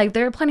 option. Like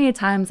there are plenty of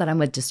times that I'm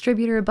with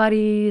distributor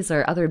buddies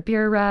or other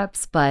beer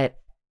reps, but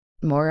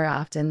more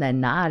often than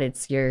not,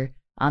 it's you're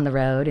on the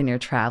road and you're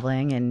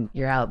traveling and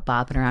you're out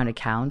bopping around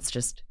accounts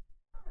just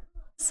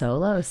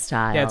solo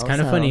style. Yeah, it's kind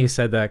of So- funny you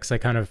said that because I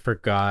kind of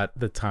forgot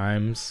the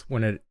times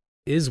when it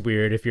is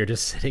weird if you're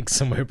just sitting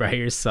somewhere by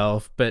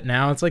yourself. But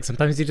now it's like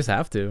sometimes you just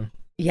have to.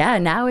 Yeah,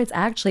 now it's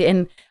actually,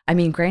 and I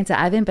mean, granted,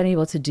 I haven't been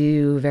able to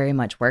do very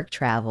much work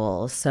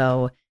travel.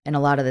 So, in a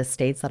lot of the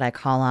states that I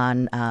call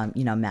on,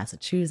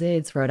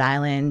 Massachusetts, Rhode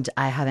Island,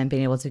 I haven't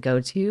been able to go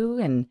to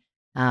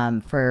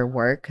and for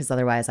work because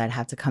otherwise I'd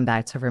have to come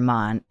back to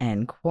Vermont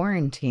and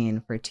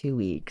quarantine for 2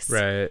 weeks.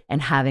 Right. And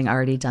having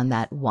already done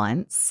that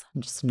once,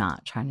 I'm just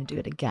not trying to do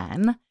it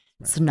again.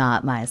 It's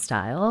not my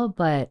style,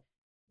 but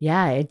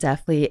yeah, it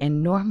definitely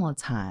in normal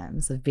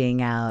times of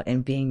being out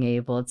and being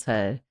able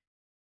to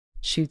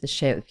shoot the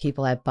shit with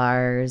people at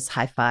bars,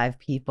 high five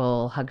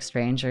people, hug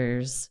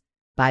strangers,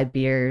 buy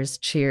beers,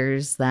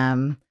 cheers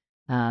them.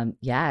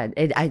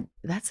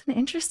 That's an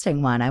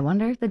interesting one. I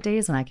wonder if the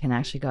days when I can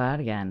actually go out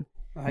again.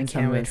 I in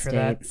some can't of wait those for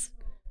that. states.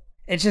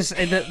 It's just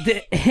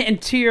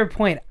and to your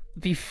point,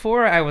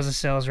 before I was a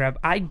sales rep,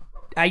 I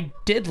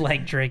did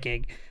like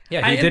drinking.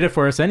 Yeah, he I- did it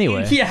for us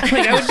anyway. Yeah, like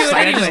I would do it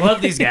I anyway. just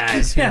love these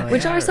guys. Yeah.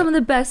 Which are some of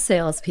the best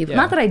salespeople.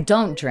 Yeah. Not that I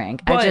don't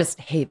drink, I But just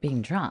hate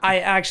being drunk. I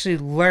actually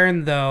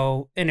learned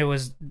though, and it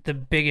was the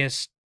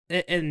biggest.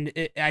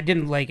 I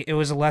didn't like it. It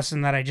was a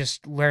lesson that I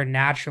just learned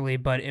naturally,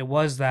 but it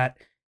was that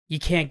you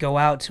can't go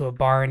out to a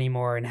bar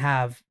anymore and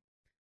have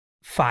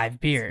 5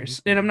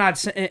 beers. And I'm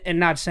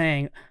not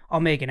saying I'll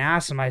make an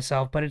ass of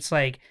myself, but it's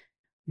like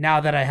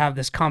now that I have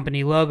this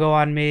company logo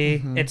on me,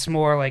 Mhm. it's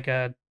more like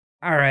all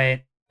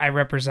right, I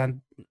represent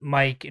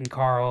Mike and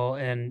Carl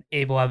and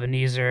Abel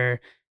Ebenezer.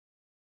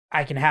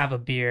 I can have a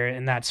beer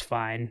and that's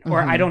fine.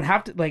 Or I Mhm. don't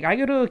have to, like, I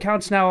go to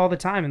accounts now all the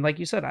time. And like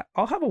you said,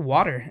 I'll have a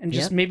water and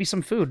just Yep. maybe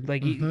some food.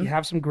 Like you Mhm.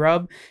 have some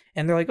grub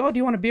and they're like, oh, do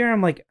you want a beer?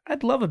 I'm like,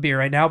 I'd love a beer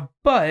right now.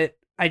 But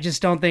I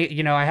just don't think,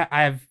 I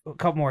have a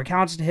couple more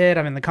accounts to hit.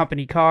 I'm in the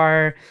company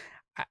car.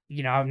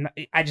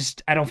 I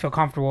don't feel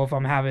comfortable if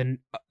I'm having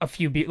a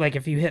few beer. Like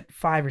if you hit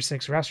 5 or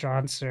 6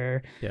 restaurants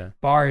or Yeah.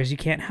 bars, you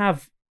can't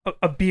have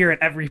a beer at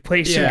every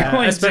place you're Yeah,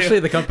 going especially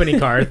to. the company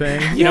car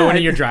thing. You know, Yeah.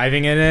 when you're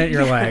driving in it,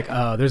 you're like,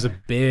 oh, there's a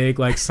big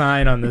like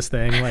sign on this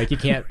thing. Like you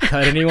can't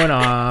cut anyone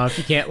off.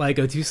 You can't like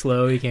go too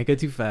slow. You can't go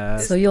too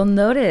fast. So you'll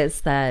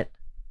notice that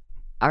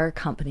our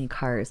company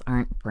cars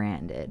aren't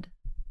branded.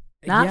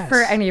 Not for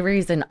Yes. any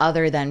reason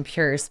other than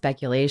pure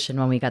speculation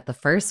when we got the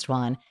first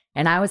one.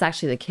 And I was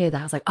actually the kid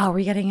that was like, oh,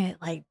 we're getting it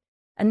like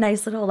a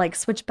nice little like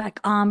switchback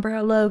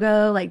ombre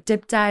logo, like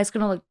dip dye. It's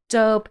going to look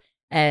dope.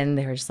 And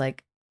they were just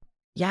like,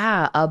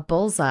 yeah, a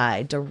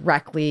bullseye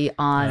directly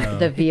on Oh.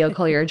 the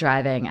vehicle you're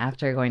driving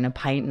after going to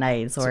pint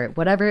nights or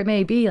whatever it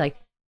may be. Like,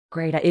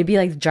 great. It'd be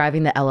like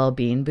driving the LL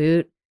Bean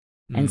boot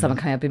and Mm. someone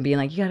coming up and being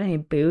like, you got any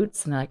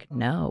boots? And they're like,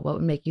 no. What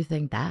would make you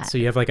think that? So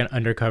you have like an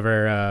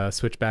undercover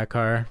switchback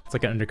car. It's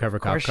like an undercover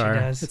cop course she car.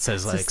 does. It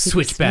says It's like super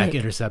switchback sick.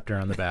 interceptor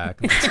on the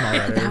back. Like, small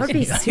letters. That would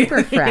be You're super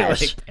you're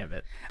fresh. like, damn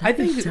it. I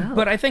That'd be think, dope.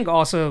 but I think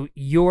also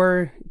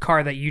your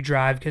car that you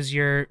drive, because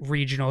you're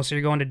regional, so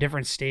you're going to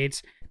different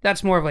states.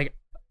 That's more of like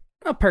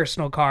a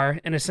personal car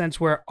in a sense,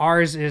 where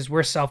ours is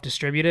we're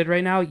self-distributed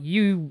right now.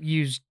 You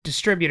use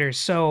distributors,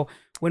 so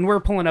when we're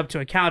pulling up to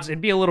accounts,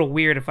 it'd be a little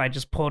weird if I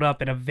just pulled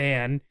up in a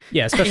van.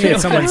 Yeah, especially You at know,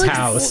 someone's like,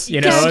 house.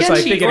 You yeah, know, it's like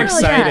sketchy. they get Or,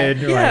 excited.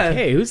 You're yeah. like,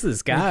 hey, who's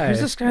this guy? Who's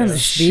this guy in the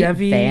Sweet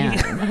Chevy? van.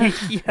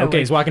 Yeah, Okay, like,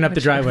 he's walking up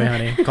the driveway,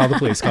 honey. Call the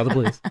police. Call the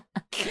police.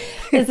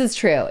 This is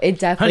true. It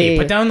definitely. Honey,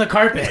 put down the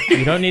carpet.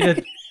 You don't need a.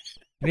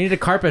 You need a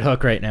carpet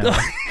hook right now.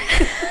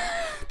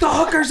 the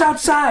hooker's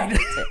outside.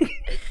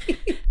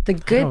 The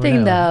good Oh,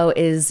 thing, no. though,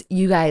 is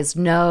you guys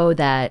know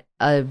that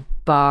a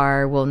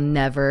bar will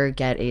never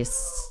get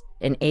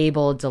an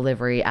able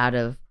delivery out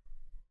of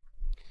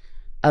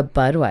a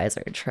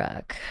Budweiser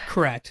truck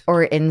Correct.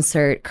 or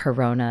insert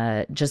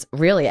Corona, just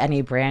really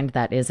any brand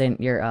that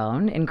isn't your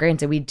own. And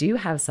granted, we do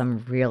have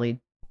some really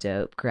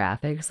dope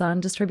graphics on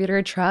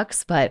distributor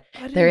trucks, but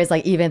there is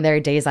like even there are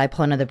days I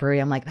pull into the brewery,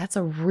 I'm like, that's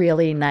a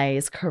really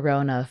nice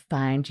Corona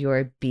find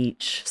your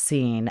beach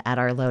scene at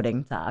our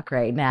loading dock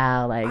right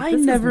now. Like I this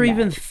is never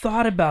even nice.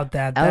 thought about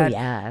that. Oh that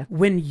yeah.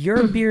 when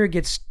your beer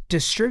gets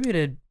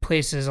distributed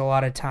places, a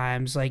lot of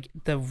times, like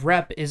the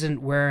rep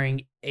isn't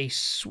wearing a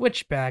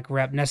switchback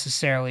rep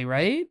necessarily,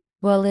 right?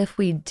 Well, if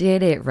we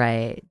did it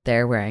right,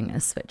 they're wearing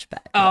a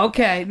switchback. Oh,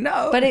 okay.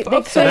 No. But they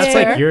okay. So that's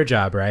Fair. like your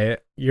job, right?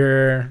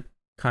 You're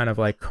kind of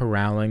like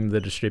corralling the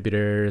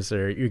distributors,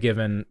 or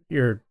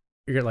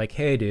you're like,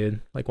 hey,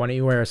 dude, like, why don't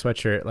you wear a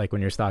sweatshirt like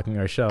when you're stocking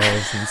our shelves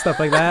and stuff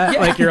like that? Yeah.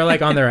 Like you're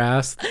like on their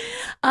ass.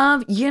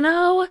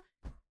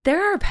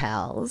 They're our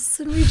pals,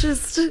 and we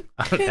just.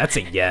 That's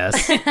a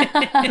yes.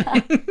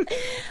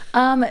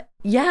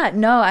 Yeah,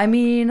 no, I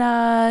mean,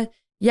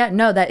 Yeah,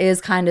 no, that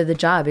is kind of the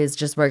job, is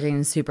just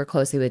working super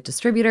closely with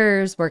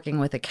distributors, working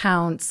with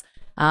accounts.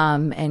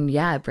 And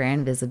yeah,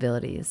 brand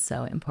visibility is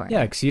so important.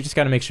 Yeah, because you just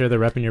got to make sure they're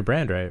repping your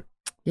brand right.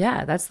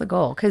 Yeah, that's the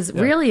goal. Because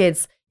Yeah. really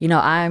it's,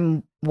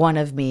 I'm one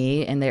of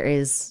me and there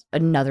is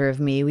another of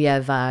me. We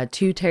have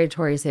 2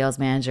 territory sales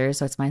managers.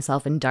 So it's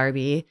myself and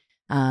Darby.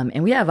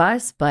 And we have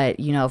us, but,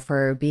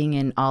 for being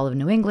in all of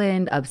New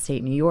England,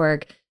 upstate New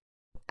York,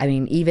 I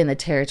mean, even the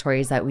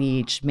territories that we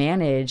each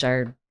manage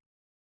are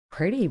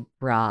pretty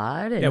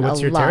broad and what's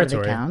a your lot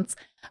territory? of accounts.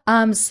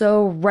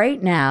 So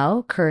right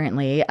now,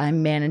 currently,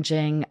 I'm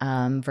managing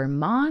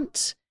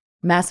Vermont,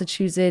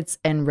 Massachusetts,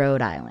 and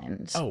Rhode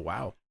Island. Oh,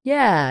 wow.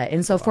 Yeah.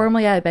 And so Wow.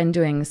 formerly I've been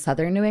doing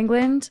Southern New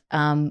England.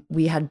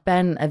 We had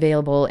been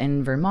available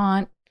in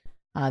Vermont,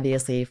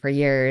 obviously, for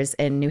years,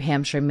 and New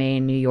Hampshire,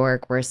 Maine, New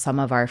York were some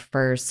of our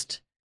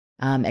first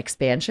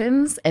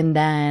expansions. And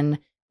then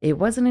it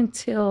wasn't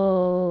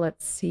until,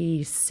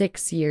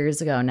 6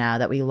 years ago now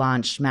that we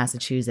launched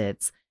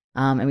Massachusetts.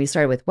 And we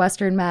started with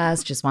Western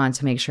Mass, just wanted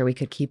to make sure we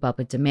could keep up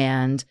with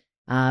demand,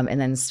 and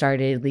then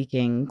started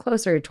leaking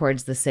closer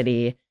towards the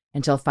city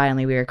until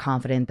finally we were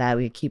confident that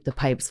we could keep the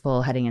pipes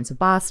full heading into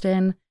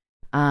Boston.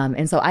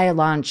 And so I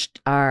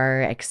launched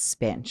our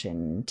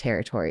expansion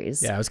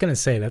territories. Yeah, I was going to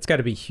say, that's got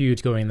to be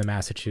huge going into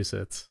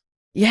Massachusetts.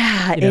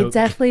 Yeah, You know, it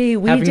definitely,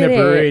 we Having did the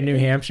brewery it. in New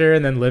Hampshire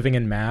and then living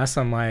in Mass,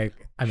 I'm like,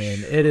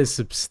 it is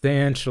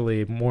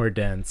substantially more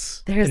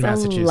dense There's in a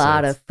Massachusetts.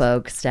 lot of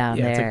folks down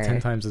Yeah, there. it's like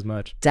 10 times as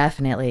much.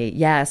 Definitely.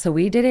 Yeah. So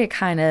we did it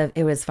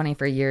it was funny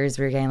for years.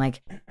 We were getting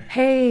like,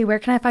 hey, where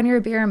can I find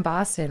your beer in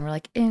Boston? We're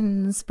like,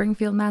 in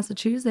Springfield,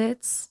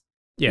 Massachusetts.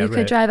 Yeah, You right.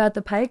 could drive out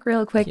the pike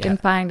real quick Yeah. and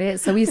find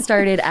it. So we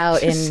started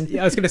out in,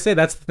 Yeah, I was going to say,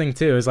 that's the thing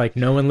too, is like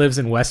no one lives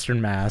in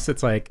Western Mass.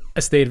 It's like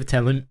a state of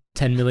 10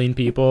 million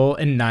people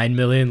and 9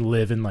 million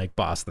live in like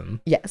Boston.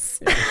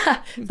 yes.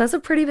 So that's a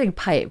pretty big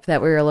pipe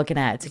that we were looking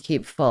at to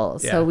keep full.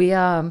 So we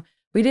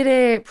did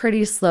it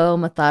pretty slow,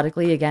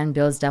 methodically. Again,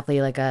 Bill's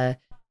definitely like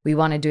we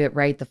want to do it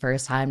right the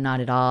first time, not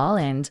at all.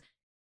 And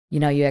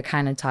you had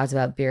kind of talked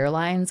about beer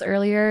lines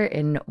earlier.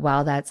 And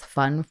while that's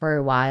fun for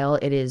a while,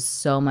 it is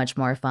so much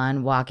more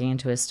fun walking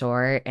into a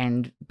store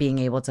and being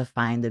able to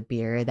find the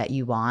beer that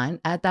you want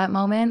at that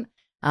moment.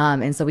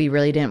 And so we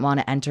really didn't want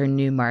to enter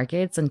new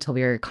markets until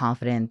we were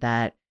confident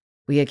that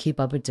we could keep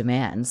up with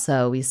demand.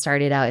 So we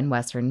started out in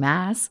Western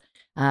Mass,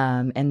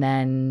 and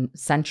then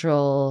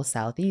Central,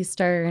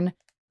 Southeastern,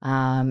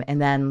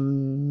 and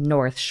then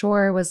North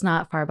Shore was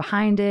not far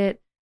behind it,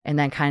 and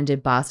then kind of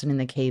did Boston and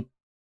the Cape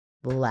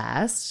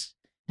last.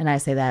 And I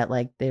say that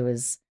like it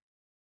was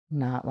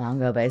not long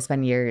ago, but it's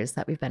been years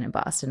that we've been in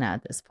Boston now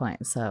at this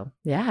point. So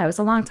yeah, it was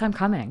a long time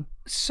coming.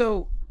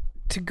 So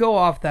to go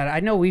off that, I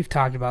know we've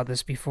talked about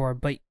this before,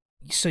 but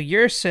so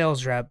you're a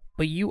sales rep,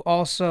 but you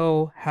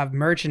also have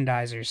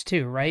merchandisers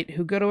too, right?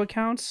 Who go to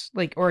accounts?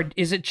 Like, or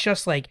is it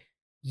just like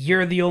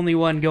you're the only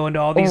one going to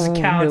all these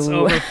accounts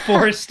no. over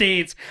 4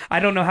 states? I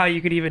don't know how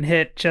you could even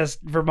hit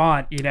just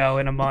Vermont, in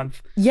a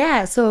month.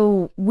 Yeah,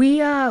 so we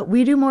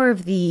do more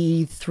of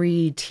the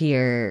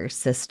 3-tier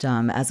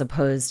system, as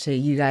opposed to,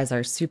 you guys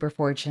are super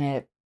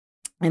fortunate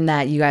in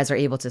that you guys are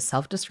able to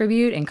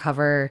self-distribute and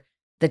cover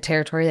the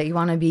territory that you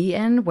want to be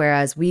in,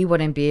 whereas we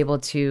wouldn't be able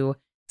to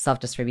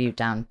self-distribute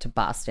down to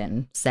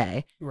Boston,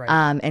 say. Right.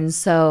 And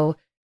so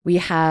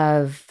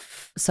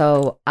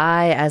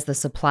I, as the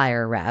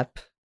supplier rep,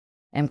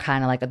 am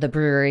kind of like, the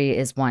brewery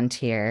is 1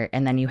 tier,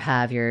 and then you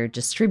have your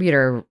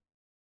distributor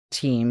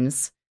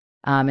teams,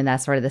 and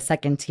that's sort of the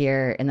 2nd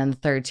tier, and then the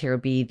 3rd tier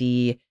would be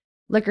the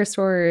liquor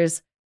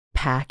stores,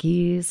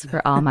 Packies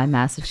for all my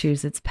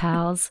Massachusetts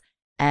pals,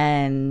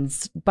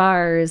 and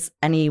bars,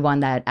 anyone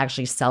that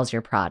actually sells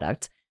your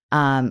product.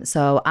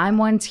 So I'm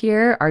 1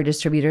 tier, our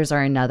distributors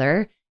are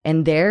another,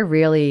 and they're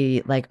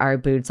really like our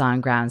boots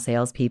on ground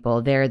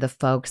salespeople. They're the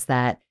folks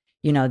that,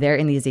 they're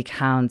in these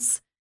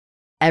accounts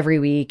every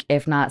week,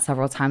 if not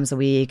several times a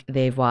week.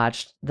 They've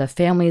watched the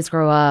families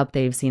grow up.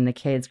 They've seen the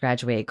kids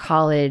graduate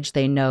college.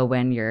 They know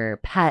when your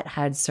pet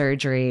had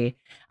surgery.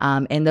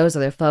 And those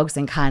are the folks,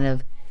 and kind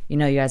of, you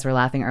guys were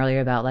laughing earlier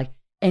about like,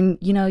 and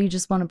you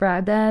just want to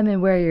bribe them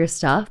and wear your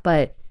stuff,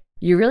 but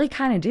you really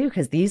kind of do,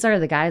 because these are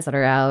the guys that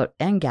are out,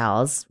 and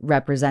gals,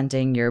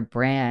 representing your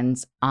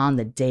brands on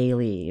the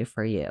daily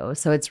for you.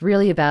 So it's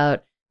really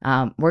about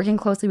working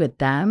closely with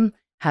them,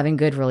 having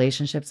good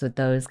relationships with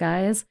those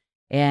guys.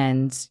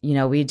 And,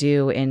 we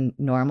do in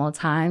normal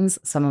times,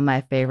 some of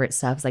my favorite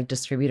stuff is like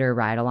distributor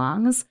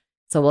ride-alongs.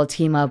 So we'll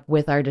team up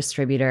with our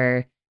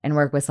distributor and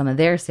work with some of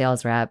their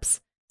sales reps.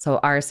 So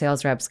our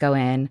sales reps go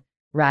in,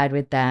 ride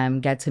with them,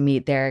 get to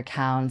meet their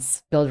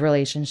accounts, build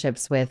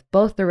relationships with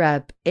both the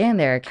rep and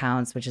their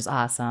accounts, which is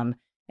awesome.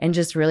 And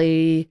just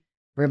really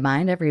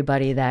remind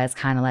everybody that it's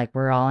kind of like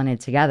we're all in it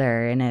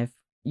together. And if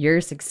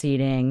you're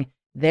succeeding,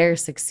 they're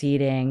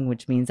succeeding,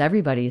 which means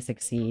everybody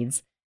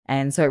succeeds.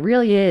 And so it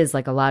really is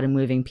like a lot of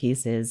moving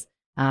pieces.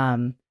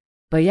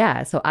 But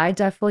yeah, so I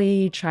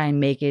definitely try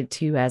and make it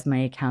to as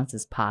many accounts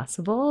as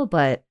possible,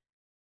 but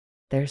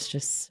there's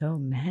just so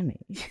many.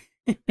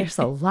 There's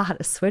a lot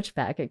of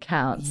Switchback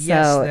accounts.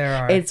 Yes, So there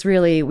are. it's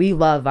really, we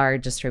love our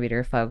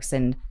distributor folks.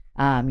 And,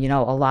 you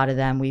know, a lot of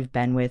them we've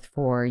been with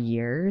for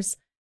years.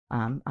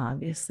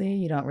 Obviously,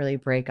 you don't really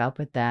break up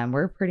with them.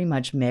 We're pretty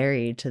much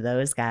married to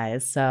those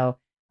guys. So,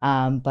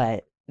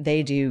 but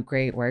they do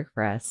great work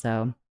for us.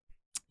 So,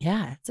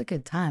 yeah, it's a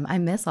good time. I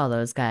miss all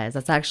those guys.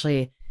 That's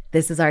actually,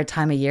 this is our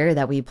time of year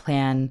that we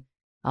plan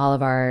all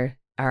of our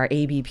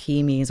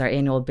ABP meetings, our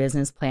annual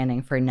business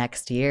planning for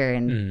next year.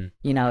 And,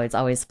 you know, it's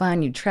always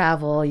fun. You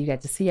travel, you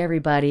get to see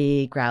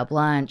everybody, grab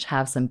lunch,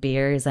 have some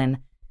beers. And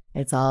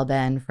it's all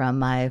been from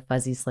my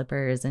fuzzy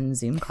slippers and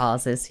Zoom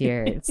calls this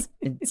year.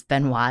 It's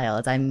been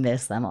wild. I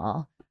miss them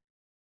all.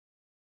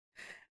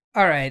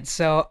 All right,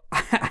 so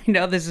I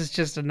know this is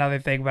just another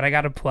thing, but I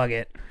got to plug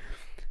it.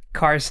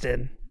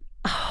 Karsten.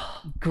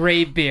 Oh,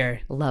 Great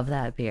beer. love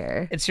that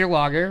beer. It's your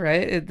lager,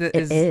 right? It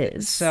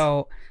is.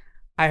 So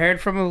I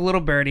heard from a little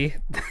birdie,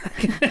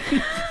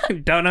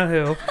 don't know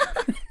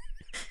who,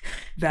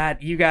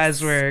 that you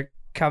guys were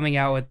coming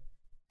out with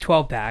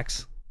 12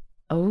 packs.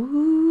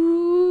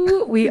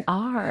 Oh, we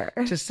are.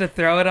 Just to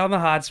throw it on the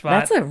hot spot.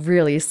 That's a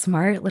really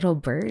smart little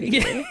birdie.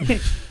 Yeah.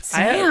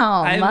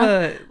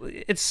 Sam.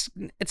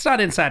 It's not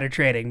insider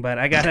trading, but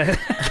I gotta.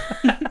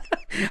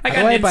 I How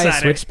got do I an buy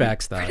insider. Switchback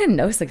I stuff? didn't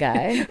know the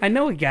guy. I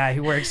know a guy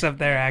who works up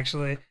there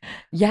actually.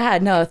 Yeah,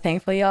 no,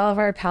 thankfully all of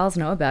our pals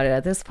know about it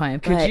at this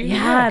point. Could But you-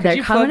 yeah, could they're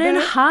you plug coming in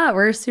that? hot.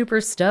 We're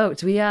super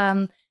stoked. We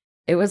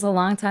it was a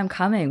long time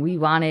coming. We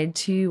wanted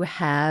to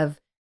have,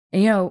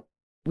 you know,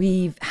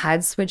 we've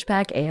had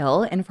Switchback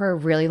Ale, and for a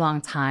really long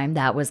time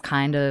that was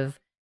kind of,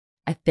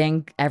 I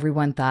think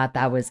everyone thought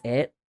that was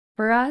it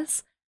for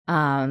us.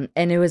 And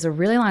it was a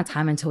really long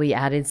time until we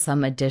added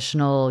some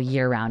additional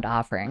year-round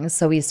offerings.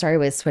 So we started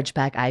with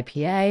Switchback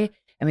IPA,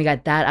 and we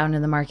got that out into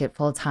the market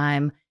full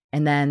time.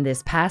 And then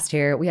this past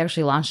year, we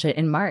actually launched it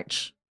in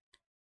March.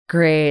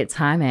 Great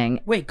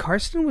timing. Wait,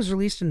 Karsten was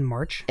released in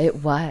March? It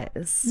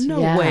was. No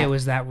yeah. way it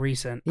was that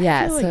recent. I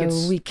Yeah, feel like so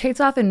it's- we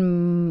kicked off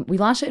we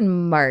launched it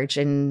in March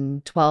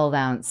in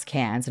 12-ounce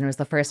cans, and it was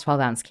the first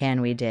 12-ounce can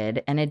we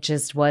did. And it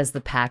just was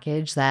the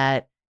package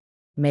that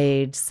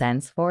made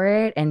sense for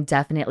it, and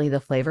definitely the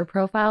flavor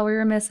profile we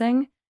were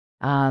missing.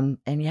 And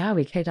yeah,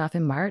 we kicked off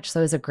in March. So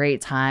it was a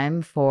great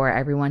time for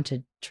everyone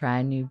to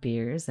try new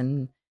beers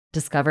and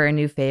discover a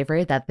new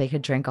favorite that they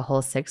could drink a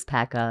whole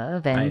 6-pack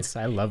of. And Nice.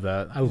 I love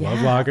that. I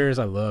love Yeah. lagers.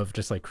 I love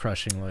just like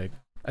crushing like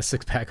a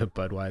 6-pack of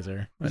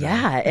Budweiser.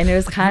 yeah, and it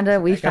was kind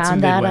of, we I got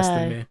some found that Midwest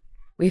in me.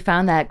 we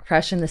found that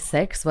crushing the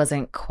 6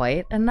 wasn't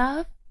quite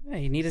enough. Yeah,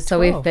 you needed So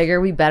 12. we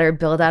figured we better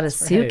build out a That's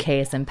right.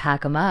 suitcase and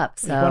pack them up.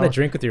 You want So to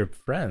drink with your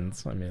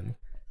friends. I mean,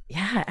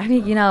 yeah, I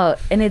mean, you know,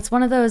 and it's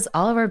one of those,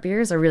 all of our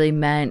beers are really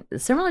meant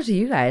similar to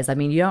you guys. I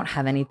mean, you don't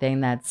have anything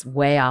that's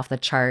way off the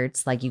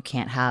charts. Like you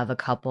can't have a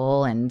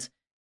couple and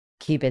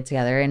keep it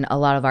together. And a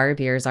lot of our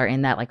beers are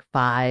in that like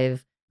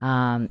 5,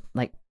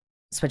 like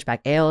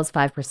Switchback Ale is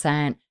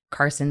 5%,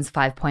 Carson's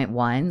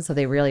 5.1. So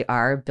they really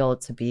are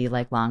built to be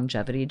like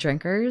longevity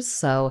drinkers.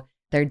 So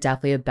they're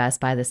definitely a best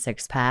by the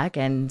 6-pack.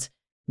 And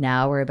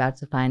now we're about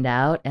to find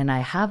out. And I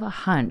have a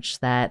hunch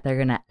that they're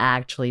going to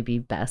actually be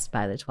best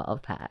by the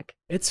 12-pack.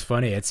 it's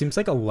funny. It seems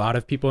like a lot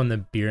of people in the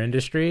beer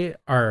industry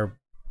are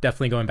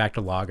definitely going back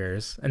to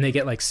lagers, and they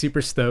get like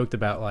super stoked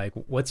about like,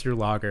 what's your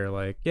lager?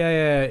 Like,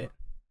 yeah,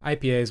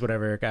 IPAs,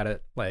 whatever. Got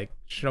it. Like,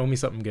 show me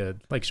something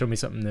good. Like, show me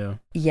something new.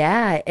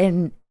 Yeah,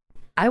 and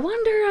I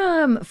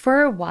wonder,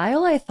 for a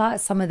while I thought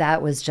some of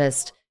that was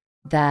just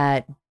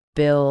that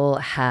Bill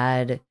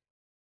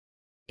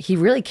he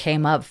really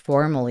came up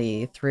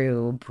formally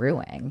through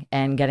brewing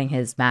and getting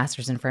his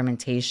master's in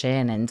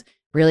fermentation, and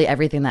really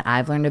everything that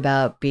I've learned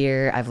about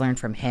beer, I've learned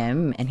from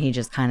him, and he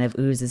just kind of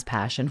oozes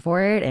passion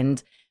for it.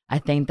 And I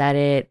think that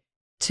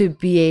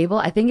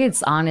I think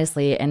it's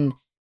honestly, and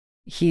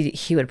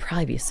he would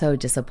probably be so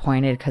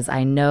disappointed because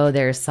I know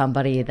there's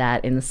somebody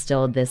that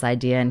instilled this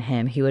idea in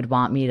him he would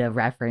want me to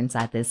reference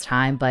at this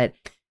time. But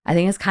I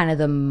think it's kind of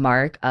the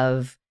mark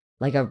of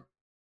like a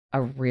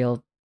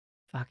real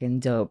fucking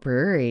dope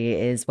brewery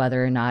is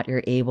whether or not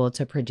you're able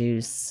to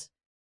produce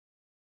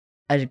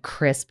a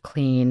crisp,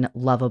 clean,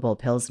 lovable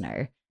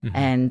Pilsner. Mhm.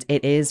 And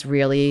it is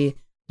really,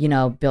 you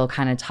know, Bill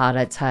kind of taught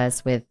it to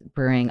us with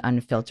brewing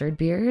unfiltered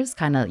beers.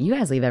 Kind of, you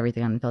guys leave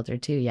everything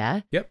unfiltered too,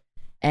 yeah? Yep.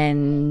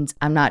 And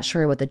I'm not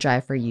sure what the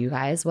drive for you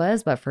guys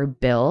was, but for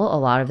Bill, a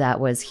lot of that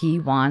was he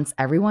wants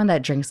everyone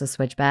that drinks a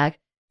Switchback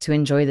to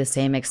enjoy the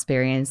same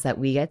experience that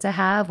we get to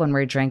have when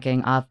we're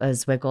drinking off a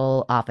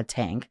Zwickel off a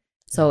tank.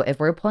 So if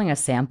we're pulling a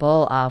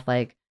sample off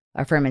like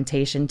a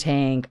fermentation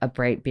tank, a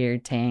bright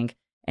beard tank,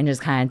 and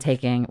just kind of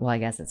taking, well, I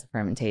guess it's a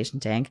fermentation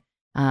tank.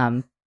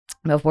 But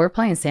if we're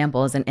playing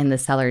samples and in the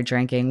cellar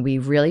drinking, we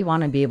really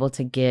want to be able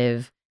to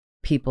give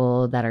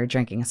people that are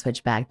drinking a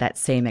Switchback that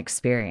same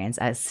experience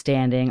as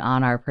standing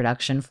on our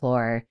production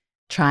floor,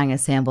 trying a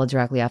sample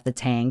directly off the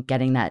tank,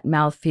 getting that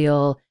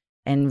mouthfeel,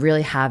 and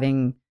really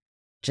having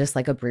just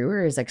like a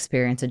brewer's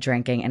experience of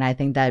drinking. And I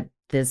think that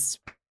this,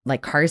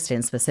 like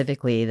Karsten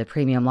specifically, the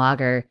premium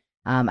lager,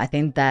 I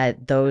think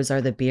that those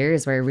are the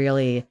beers where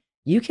really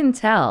you can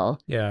tell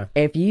Yeah.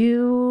 if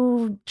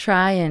you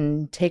try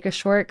and take a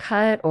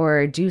shortcut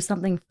or do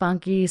something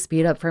funky,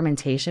 speed up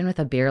fermentation with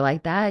a beer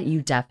like that,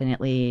 you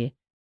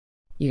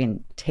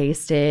can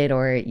taste it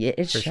or it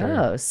For shows.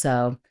 sure.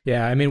 So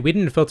Yeah, I mean, we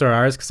didn't filter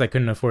ours because I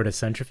couldn't afford a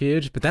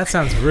centrifuge, but that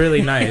sounds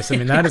really nice. I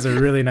mean, that is a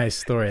really nice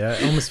story.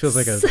 That almost feels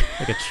like a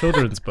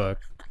children's book.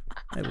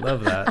 I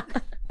love that.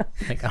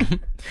 Like I'm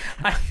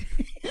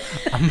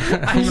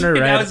gonna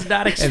write. I was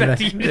not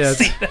expecting you to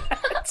say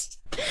that.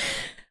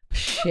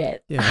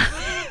 shit. Yeah.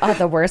 Oh,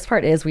 the worst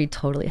part is we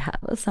totally have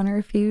a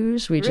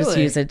centrifuge. We just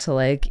Really? use it to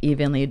like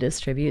evenly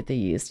distribute the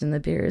yeast in the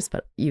beers,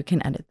 but you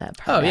can edit that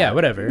part. Oh yeah, out.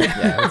 whatever. Yeah,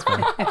 that's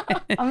fine.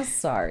 I'm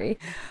sorry.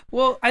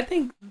 Well, I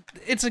think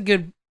it's a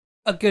good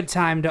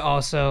time to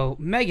also,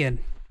 Megan,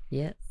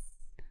 Yes.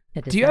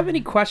 It is do you have on.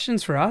 any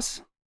questions for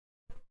us?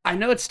 I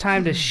know it's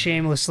time to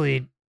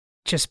shamelessly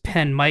just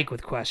pen Mike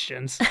with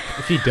questions.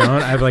 If you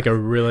don't, I have like a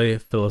really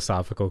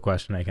philosophical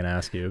question I can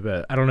ask you,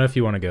 but I don't know if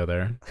you want to go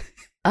there.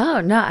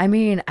 Oh, no. I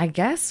mean, I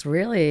guess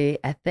really,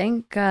 I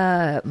think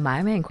my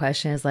main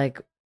question is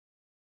like,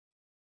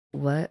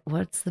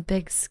 what's the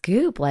big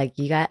scoop? Like,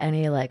 you got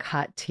any like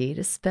hot tea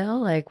to spill?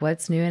 Like,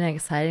 what's new and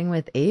exciting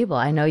with Able?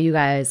 I know you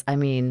guys, I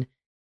mean,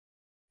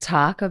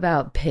 talk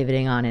about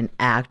pivoting on an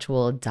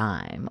actual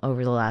dime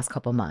over the last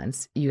couple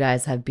months. You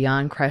guys have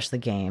beyond crushed the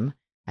game.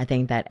 I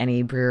think that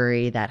any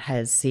brewery that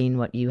has seen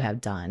what you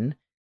have done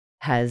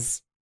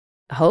has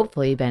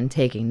hopefully been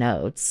taking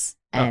notes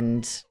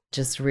and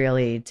just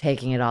really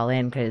taking it all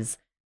in. Because,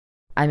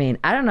 I mean,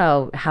 I don't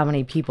know how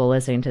many people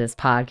listening to this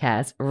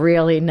podcast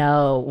really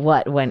know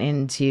what went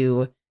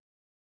into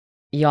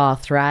y'all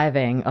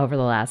thriving over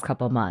the last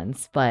couple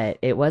months, but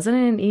it wasn't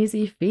an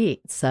easy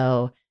feat.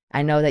 So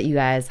I know that you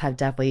guys have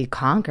definitely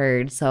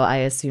conquered. So I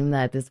assume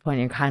that at this point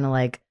you're kind of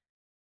like,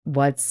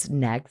 what's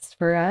next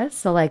for us?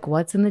 So like,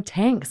 what's in the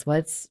tanks?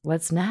 What's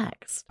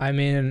next? I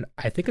mean,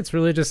 I think it's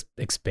really just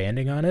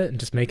expanding on it and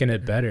just making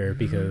it better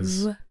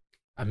because Ooh.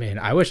 I mean,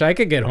 I wish I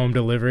could get home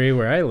delivery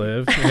where I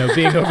live. You know,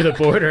 being over the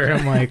border,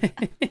 I'm like,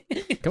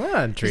 come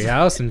on,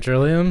 Treehouse and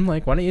Trillium.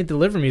 Like, why don't you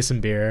deliver me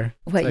some beer?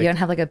 It's What, like, you don't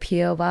have like a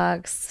P.O.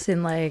 box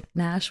in like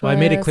Nashville? well, I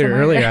made it clear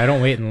somewhere? earlier. I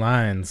don't wait in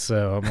lines,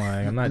 so I'm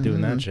like, I'm not doing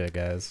Mhm. that shit,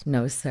 guys.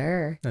 No,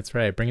 sir. That's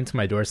right. Bring it to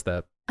my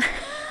doorstep.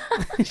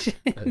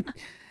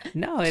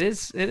 No, it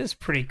is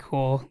pretty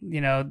cool.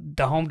 You know,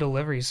 the home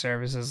delivery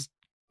service is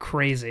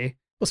crazy.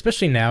 Well,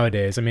 especially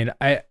nowadays. I mean,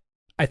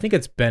 I think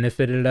it's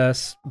benefited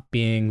us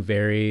being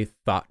very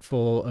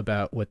thoughtful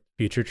about what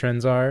future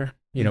trends are.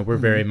 You know, we're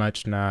very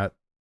much not,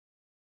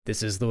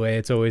 this is the way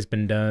it's always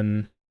been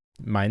done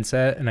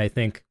mindset. And I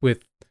think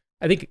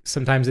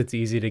sometimes it's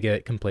easy to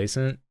get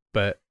complacent,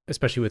 but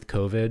especially with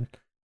COVID,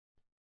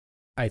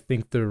 I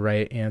think the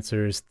right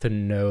answer is to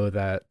know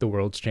that the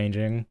world's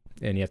changing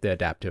and you have to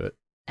adapt to it.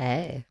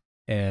 Hey.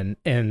 And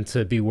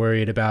to be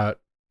worried about,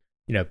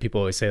 you know, people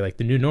always say like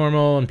the new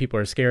normal and people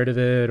are scared of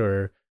it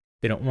or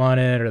they don't want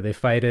it or they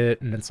fight it.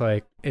 And it's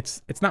like,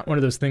 it's not one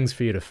of those things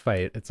for you to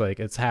fight. It's like,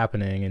 it's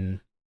happening. And,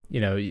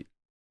 you know,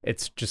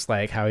 it's just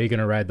like, how are you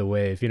going to ride the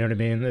wave? You know what I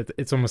mean?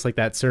 It's almost like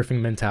that surfing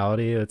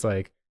mentality. It's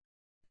like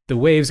the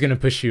wave's going to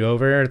push you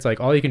over. It's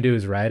like, all you can do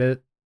is ride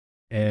it.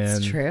 And,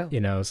 It's true. you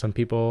know, some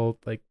people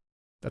like,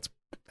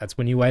 that's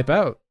when you wipe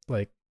out.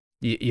 Like,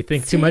 you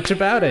think too much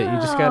about it. You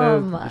just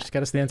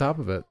gotta stay on top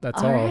of it.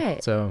 That's all.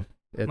 Right. So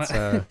it's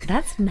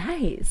That's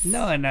nice.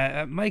 No,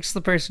 and Mike's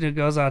the person who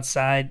goes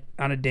outside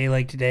on a day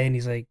like today, and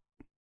he's like,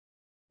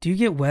 "Do you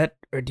get wet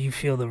or do you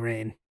feel the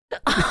rain?"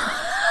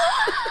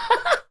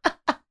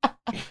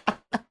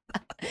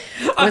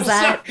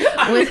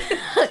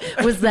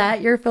 Was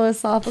that your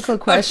philosophical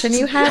question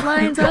you had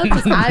lined up?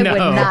 'Cause I No. would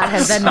not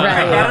have been Sorry.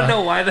 ready. I don't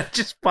know why that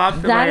just popped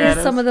in my That head.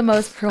 is some of the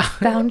most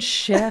profound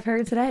shit I've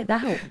heard today.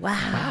 wow,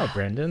 Wow.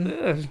 Brendan.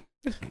 Ugh,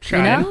 You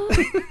trying.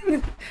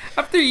 know?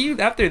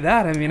 After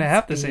that, I mean, I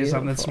have to That's say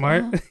something that's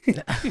smart.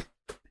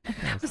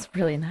 That was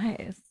really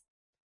nice.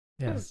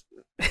 Yes,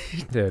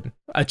 dude.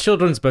 A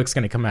children's book's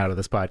gonna come out of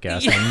this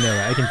podcast. I know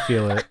it. I can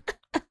feel it.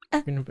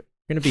 We're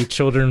gonna be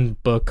children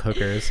book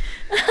hookers,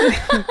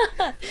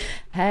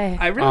 Hey,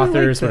 I really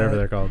authors, like whatever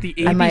they're called. The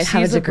I might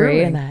have a ABCs of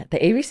degree in brewing. that. The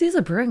ABCs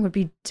of brewing would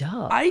be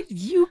dope.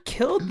 You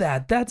killed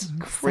that. That's I'm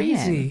crazy.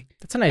 saying.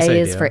 That's a nice A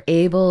idea. is for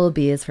able,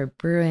 B is for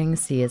brewing,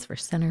 C is for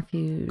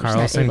centrifuge.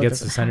 Carlson Able gets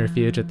doesn't the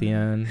centrifuge at the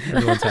count. end.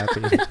 Everyone's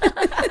happy.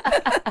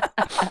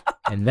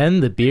 And then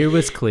the beer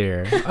was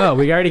clear. Oh,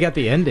 we already got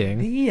the ending.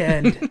 The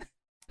end.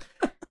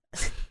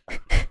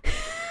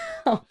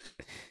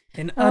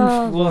 And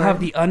Oh, we'll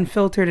have Lord. the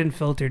unfiltered and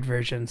filtered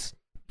versions.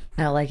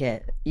 I like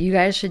it. You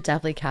guys should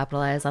definitely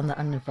capitalize on the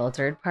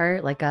unfiltered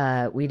part. Like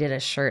we did a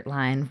shirt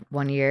line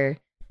one year.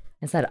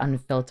 It said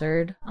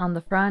unfiltered on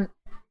the front.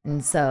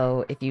 And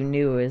so if you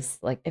knew it was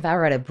like if I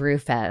were at a brew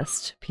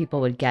fest, people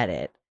would get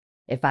it.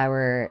 If I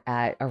were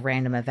at a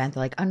random event,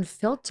 they're like,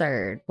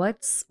 unfiltered.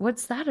 What's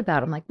that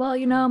about? I'm like, well,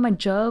 you know, my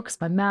jokes,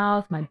 my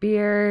mouth, my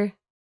beer,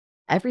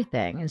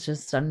 everything is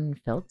just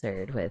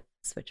unfiltered with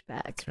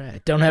Switchback. That's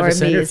right. Don't have Or a me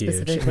centrifuge. And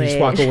you specifically. just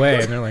walk away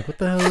and they're like, what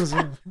the hell is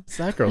that? What's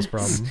that girl's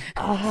problem?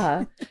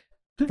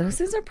 Those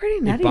things are pretty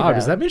Hey, nutty. Bob,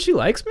 does though. that mean she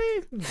likes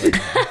me? Like,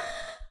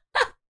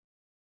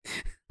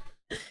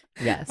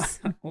 Yes.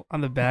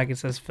 On the back it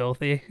says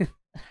filthy.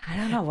 I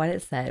don't know what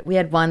it said. We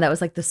had one that was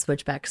like the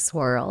switchback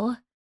swirl.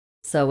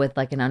 So with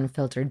like an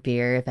unfiltered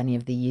beer, if any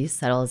of the yeast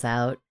settles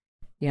out,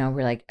 you know,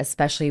 we're like,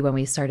 especially when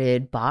we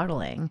started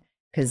bottling,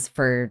 because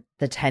for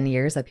the 10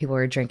 years that people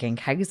were drinking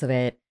kegs of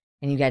it,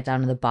 and you get down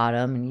to the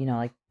bottom and, you know,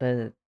 like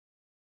the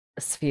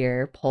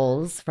sphere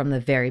pulls from the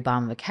very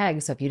bottom of a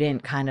keg. So if you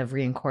didn't kind of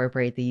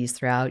reincorporate the yeast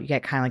throughout, you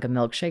get kind of like a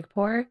milkshake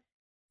pour.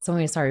 So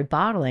when we started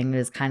bottling, it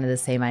was kind of the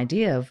same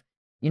idea of,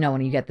 you know,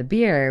 when you get the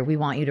beer, we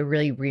want you to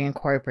really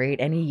reincorporate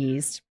any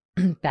yeast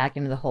back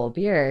into the whole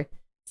beer.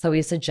 So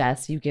we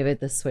suggest you give it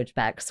the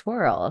switchback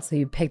swirl. So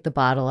you pick the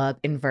bottle up,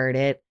 invert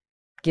it,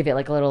 give it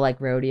like a little like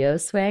rodeo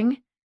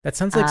swing. that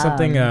sounds like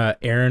something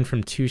Aaron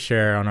from Two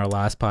Share on our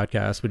last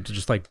podcast would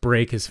just like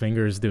break his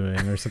fingers doing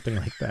or something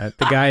like that.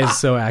 The guy is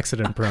so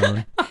accident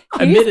prone.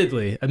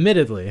 Admittedly.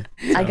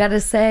 I gotta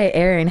say,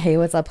 Aaron, hey,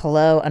 what's up?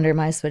 Hello, under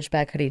my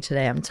switchback hoodie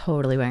today. I'm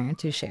totally wearing a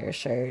Two Share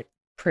shirt.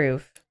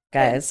 Proof.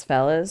 Guys,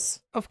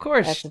 fellas. Of That's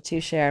course. a Two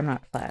Share. I'm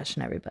not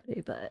flashing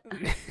everybody, but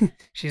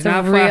She's it's a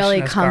not really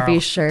flashing us, comfy Carl.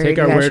 shirt. Take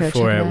You our guys word should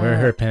for check it. We're out.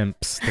 her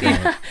pimps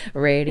tonight.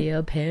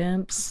 Radio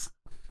pimps.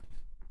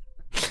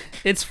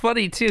 It's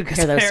funny too because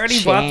Hear I those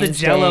already bought the chains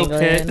Jello pit.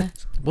 dangling.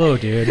 Whoa,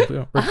 dude.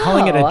 We're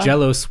calling it a Oh.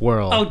 Jello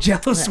swirl. Oh,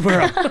 Jello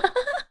swirl.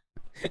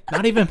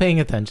 Not even paying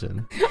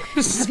attention.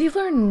 Have you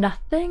learned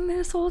nothing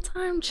this whole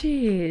time?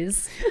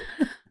 Jeez.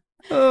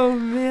 Oh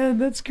man,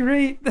 that's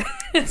great.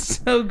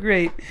 It's so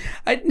great.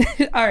 All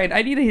right,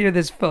 I need to hear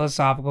this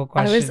philosophical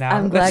question now.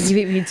 I'm glad you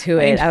beat me to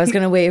I it. I was need-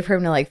 gonna wait for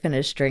him to like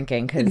finish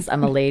drinking because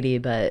I'm a lady,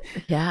 but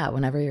yeah,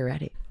 whenever you're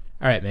ready.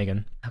 All right,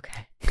 Megan.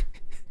 Okay.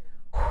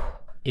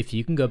 If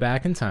you can go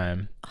back in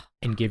time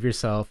and give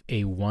yourself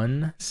a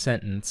one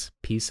sentence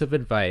piece of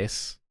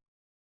advice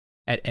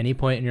at any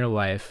point in your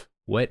life,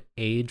 what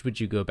age would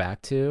you go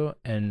back to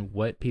and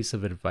what piece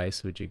of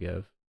advice would you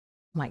give?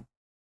 My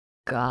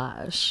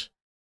gosh.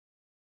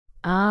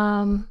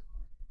 All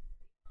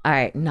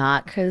right,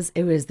 not because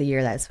it was the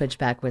year that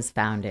Switchback was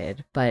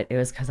founded, but it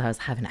was because I was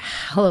having a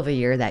hell of a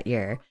year that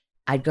year.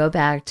 I'd go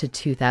back to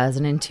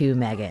 2002,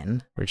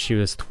 Megan. Where she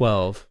was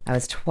 12. I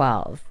was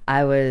 12.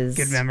 I was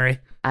Good memory.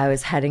 I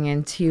was heading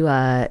into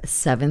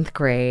 7th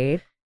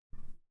grade.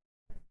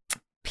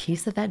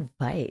 Piece of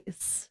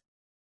advice.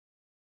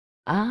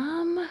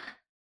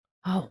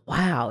 Oh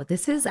wow,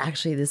 this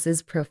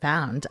is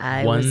profound.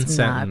 I One was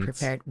not sentence.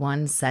 prepared.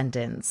 One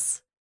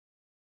sentence.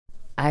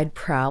 I'd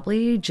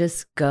probably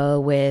just go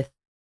with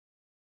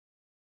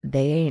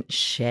they ain't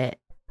shit.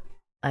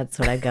 That's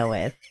what I go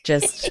with.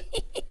 Just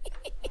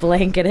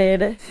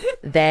blanketed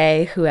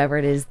they, whoever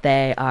it is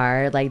they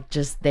are, like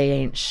just they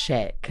ain't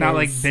shit. Not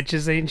like 'cause-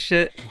 bitches ain't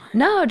shit.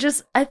 No,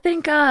 just I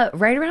think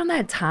right around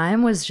that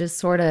time was just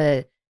sort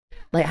of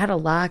like had a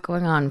lot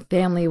going on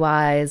family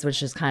wise, which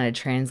just kind of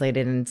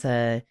translated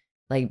into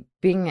like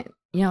being,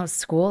 you know,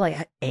 school,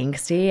 like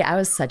angsty. I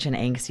was such an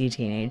angsty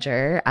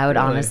teenager. I would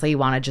Really? honestly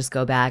want to just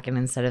go back and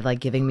instead of like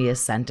giving me a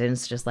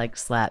sentence, just like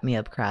slap me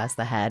across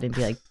the head and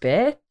be like,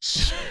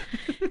 bitch,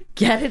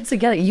 get it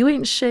together. You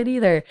ain't shit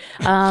either.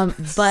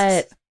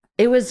 But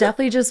it was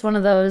definitely just one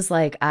of those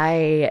like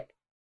I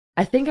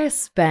think I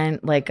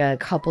spent like a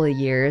couple of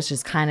years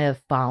just kind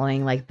of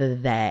following like the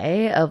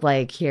they of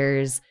like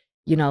here's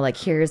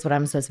what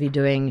I'm supposed to be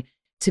doing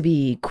to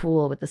be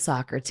cool with the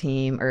soccer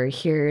team, or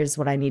here's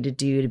what I need to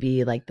do to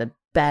be like the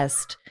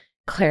best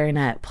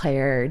clarinet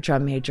player,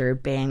 drum major,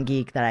 band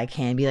geek that I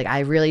can be. Like I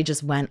really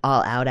just went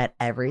all out at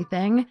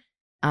everything.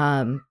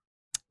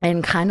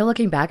 And kind of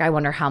looking back, I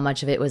wonder how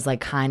much of it was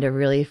like kind of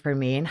really for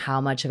me and how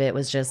much of it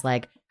was just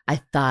like I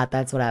thought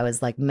that's what I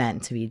was like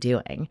meant to be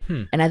doing.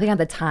 And I think at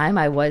the time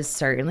I was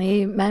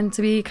certainly meant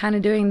to be kind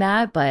of doing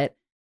that, but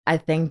I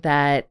think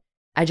that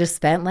I just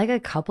spent like a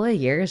couple of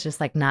years just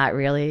like not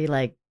really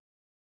like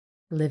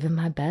living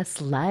my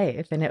best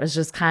life. And it was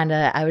just kind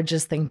of, I would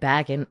just think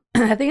back and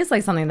I think it's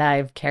like something that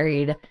I've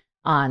carried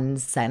on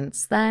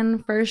since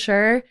then for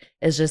sure.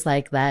 Is just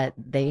like that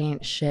they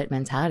ain't shit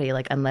mentality.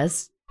 Like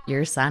unless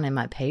you're signing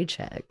my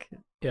paycheck.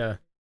 Yeah.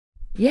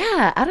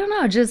 Yeah, I don't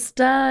know. Just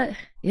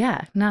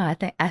yeah, no, I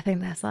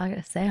think that's all I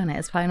gotta say on it.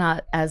 It's probably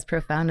not as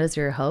profound as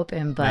you're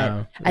hoping, but No,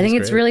 it I think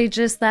was it's great. really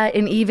just that,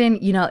 and even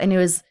and it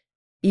was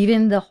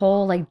even the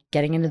whole like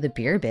getting into the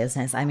beer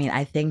business. I mean,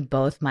 I think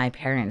both my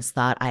parents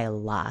thought I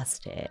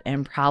lost it,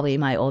 and probably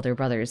my older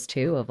brothers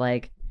too. Of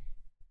like,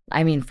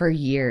 I mean, for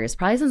years,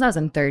 probably since I was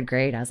in 3rd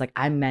grade, I was like,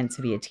 I'm meant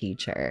to be a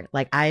teacher.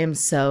 Like, I am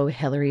so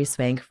Hillary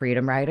Swank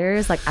Freedom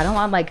Riders. Like, I don't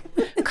want like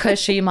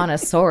cushy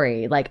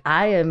Montessori. Like,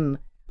 I am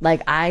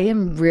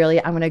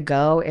really, I'm going to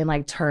go and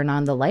like turn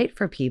on the light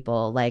for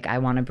people. Like, I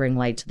want to bring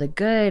light to the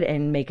good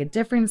and make a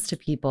difference to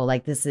people.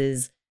 Like, this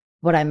is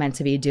what I'm meant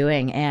to be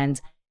doing. And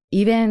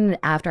even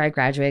after I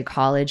graduated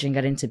college and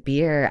got into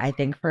beer, I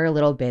think for a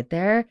little bit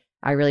there,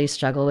 I really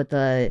struggled with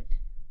the,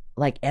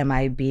 like, am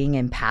I being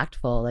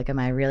impactful? Like, am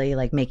I really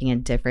like making a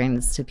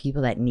difference to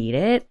people that need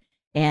it?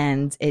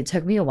 And it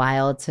took me a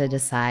while to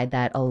decide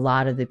that a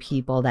lot of the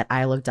people that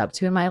I looked up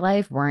to in my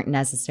life weren't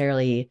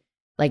necessarily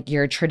like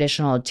your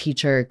traditional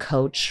teacher,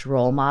 coach,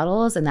 role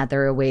models, and that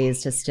there are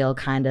ways to still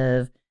kind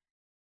of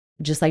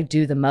just like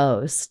do the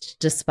most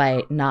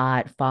despite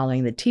not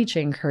following the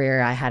teaching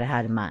career I had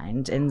in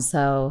mind. And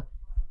so,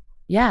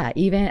 yeah,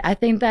 even I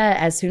think that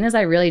as soon as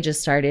I really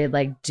just started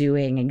like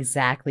doing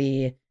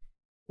exactly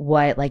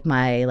what like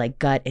my like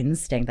gut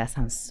instinct, that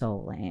sounds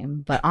so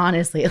lame, but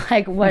honestly,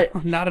 like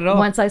what Not at all.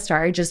 once I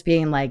started just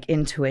being like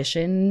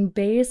intuition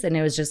based, and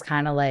it was just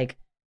kind of like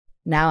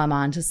now I'm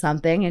on to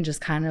something and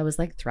just kind of was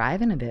like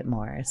thriving a bit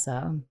more.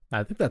 So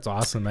I think that's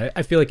awesome.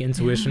 I feel like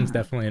intuition is Yeah.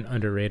 definitely an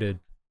underrated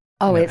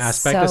it's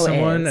aspect so of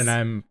someone, is. and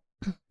I'm,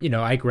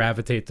 I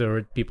gravitate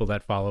toward people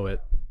that follow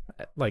it.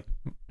 Like,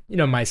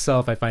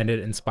 myself, I find it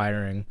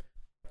inspiring.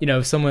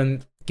 If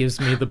someone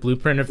gives me the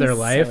blueprint of their He's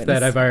so life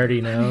that I've already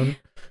inspiring. known,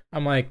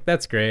 I'm like,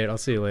 that's great. I'll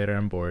see you later.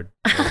 I'm bored.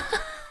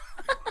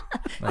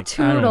 Like,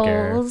 I don't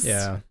care. Toodles.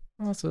 Yeah.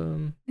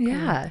 Awesome.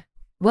 Yeah.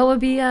 What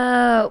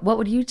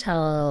would you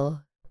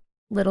tell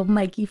little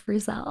Mikey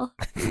Frizzell?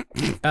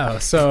 Oh,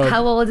 so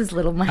How old is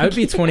little Mikey? I would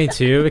be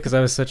 22 because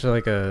I was such a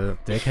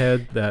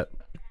dickhead that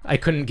I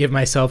couldn't give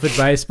myself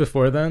advice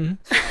before then.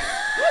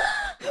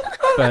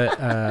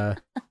 But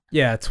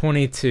yeah,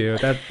 22.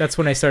 That's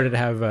when I started to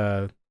have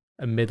a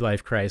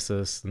midlife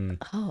crisis, and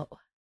Oh.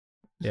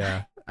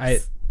 yeah,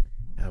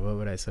 what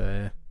would I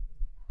say?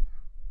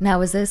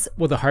 Now is this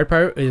Well, the hard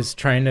part is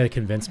trying to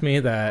convince me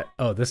that,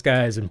 oh, this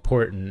guy is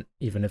important,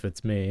 even if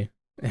it's me,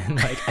 and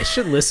like I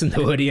should listen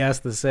to what he has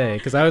to say,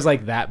 because I was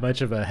like that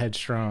much of a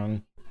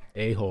headstrong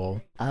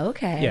a-hole.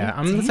 okay? Yeah,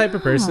 I'm the type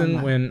of person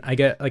Damn. when I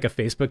get like a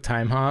Facebook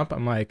time hop,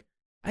 I'm like,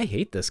 I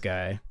hate this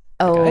guy.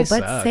 Oh, guy but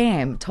sucked.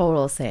 same,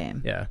 total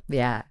same. Yeah,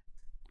 Yeah.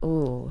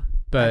 Ooh.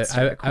 but That's to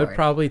I would record.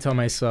 probably tell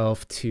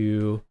myself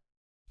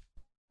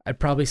I'd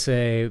probably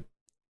say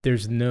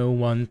there's no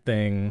one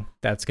thing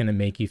that's gonna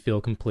make you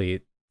feel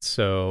complete.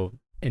 So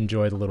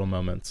enjoy the little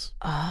moments.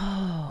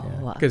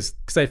 Oh. Because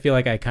I feel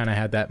like I kind of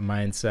had that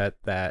mindset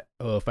that,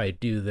 oh, if I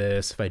do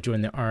this, if I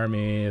join the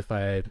army, if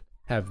I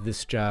have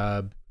this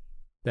job,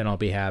 then I'll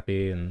be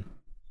happy. And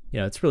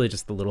it's really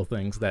just the little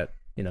things that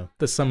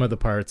the sum of the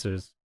parts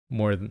is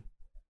more than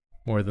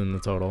the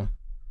total.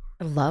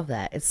 I love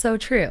that. It's so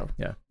true.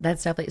 Yeah.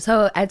 That's definitely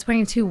so. At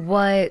 22,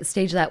 what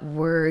stage of that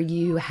were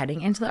you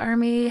heading into the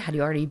army? Had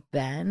you already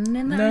been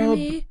in the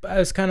army? I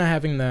was kind of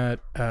having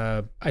that.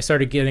 I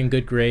started getting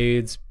good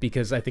grades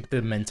because I think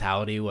the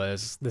mentality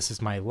was, this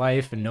is my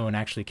life and no one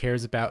actually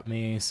cares about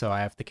me, so I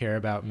have to care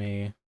about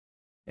me.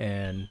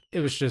 And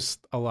it was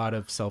just a lot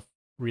of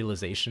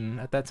self-realization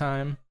at that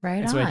time. Right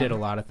And so I on. did a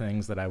lot of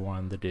things that I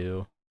wanted to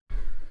do.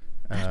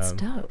 That's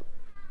dope.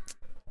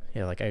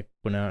 Yeah, like I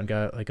went out and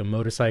got like a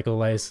motorcycle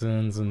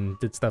license and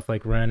did stuff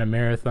like run a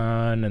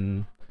marathon.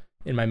 And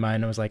in my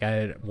mind, I was like,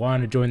 I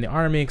want to join the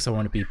army because I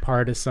want to be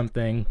part of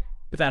something.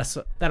 But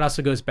that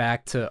also goes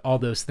back to all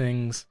those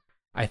things.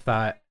 I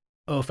thought,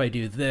 oh, if I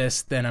do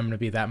this, then I'm going to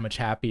be that much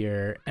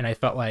happier. And I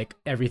felt like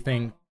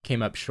everything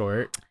came up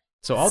short.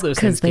 So all those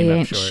things they came up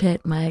ain't short.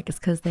 shit, Mike. It's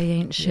because they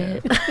ain't Yeah.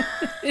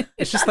 shit.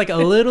 It's just like a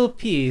little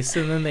piece,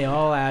 and then they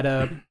all add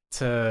up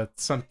to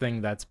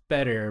something that's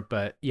better.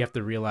 But you have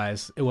to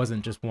realize it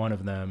wasn't just one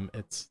of them.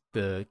 It's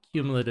the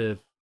cumulative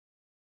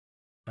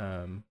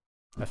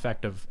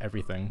effect of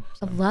everything.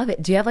 I So, love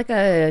it. Do you have like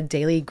a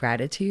daily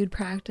gratitude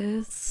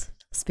practice?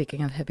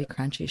 Speaking of hippie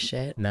crunchy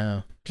shit,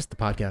 no, just the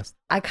podcast.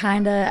 I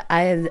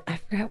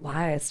forgot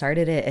why I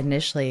started it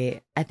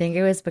initially. I think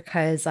it was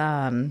because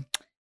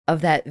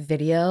of that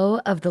video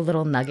of the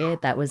little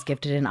nugget that was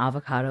gifted an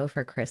avocado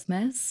for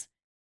Christmas.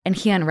 And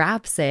he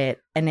unwraps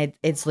it, and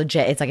it's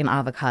legit. It's like an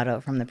avocado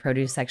from the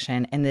produce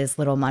section. And this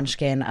little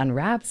munchkin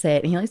unwraps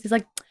it, and he's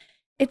like,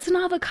 "It's an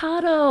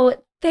avocado,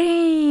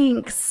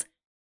 thanks,"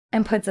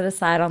 and puts it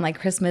aside on like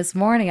Christmas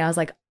morning. I was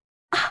like,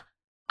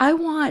 I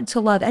want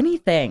to love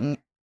anything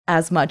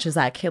as much as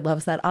that kid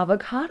loves that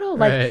avocado.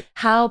 Like, Right.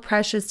 how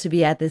precious to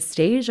be at this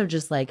stage of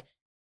just like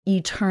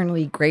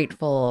eternally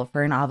grateful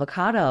for an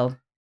avocado.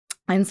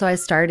 And so I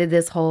started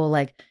this whole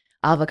like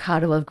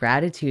avocado of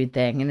gratitude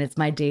thing, and it's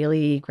my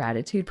daily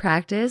gratitude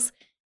practice.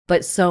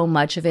 But so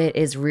much of it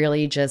is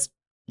really just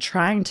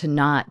trying to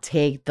not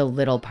take the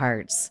little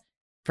parts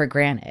for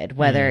granted,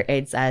 whether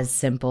it's as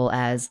simple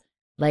as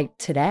like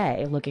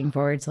today, looking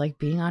forward to like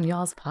being on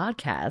y'all's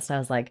podcast. I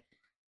was like,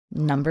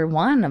 number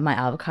one of my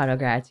avocado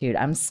gratitude,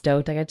 I'm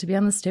stoked I get to be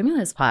on the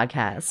Stimulus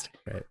podcast.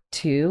 Right.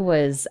 2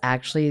 was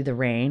actually the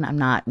rain. I'm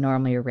not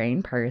normally a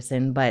rain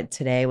person, but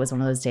today was one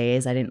of those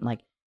days I didn't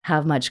like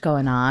have much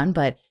going on,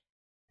 but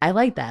I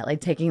like that,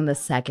 like taking the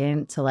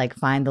second to like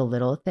find the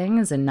little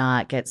things and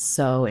not get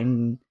so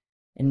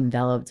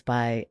enveloped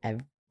by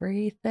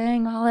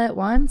everything all at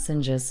once,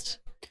 and just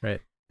Right.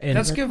 And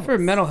That's good for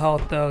mental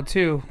health though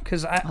too,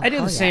 because I do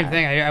hell the same yeah.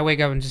 thing. I wake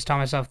up and just tell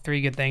myself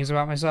 3 good things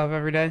about myself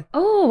every day.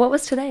 oh, what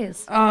was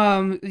today's?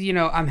 I'm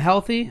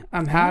healthy,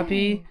 I'm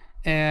happy,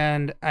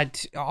 and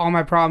all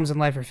my problems in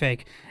life are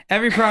fake.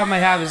 Every problem I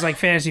have is like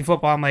fantasy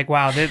football. I'm like,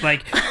 wow, they're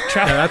like.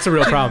 Yeah, that's a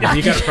real problem.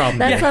 You got a problem.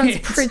 That Yeah. sounds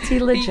pretty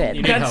legit.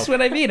 You need That's help.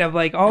 what I mean. I'm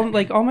like all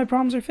my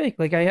problems are fake.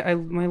 Like I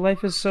my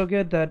life is so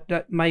good that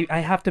I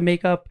have to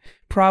make up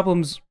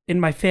problems in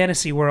my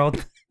fantasy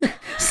world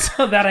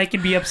so that I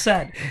can be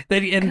upset.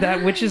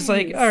 Which is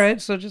like, all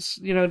right. So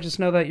just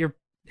know that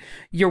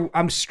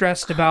I'm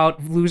stressed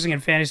about losing in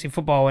fantasy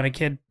football when a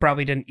kid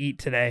probably didn't eat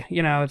today.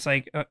 It's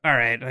like, all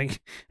right, like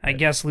I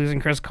guess losing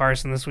Chris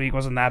Carson this week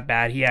wasn't that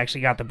bad. He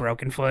actually got the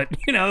broken foot.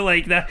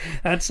 Like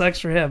that sucks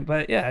for him.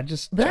 But yeah,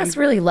 just But that's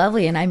really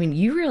lovely. And I mean,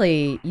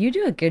 you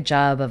do a good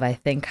job of, I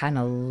think, kind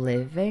of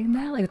living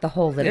that, like the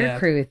whole litter Yeah.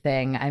 crew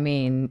thing. I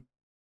mean,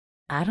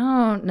 I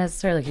don't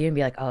necessarily, you can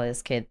be like, oh,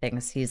 this kid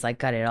thinks he's like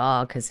got it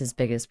all because his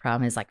biggest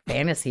problem is like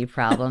fantasy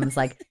problems.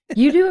 Like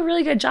you do a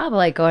really good job of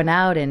like going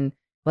out, and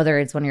whether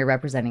it's when you're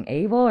representing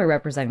Able or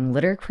representing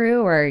litter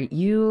crew, or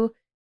you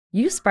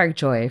spark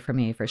joy for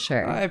me for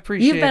sure. I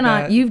appreciate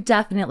that. You've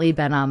definitely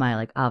been on my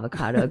like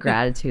avocado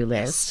gratitude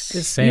list.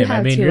 Just saying. I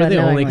have mean, to you're the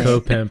only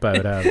unknowingly. co-pimp I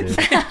would have, dude.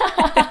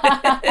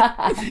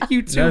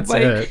 You too, That's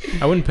Mike.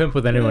 it. I wouldn't pimp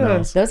with anyone Yeah.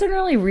 else. Those are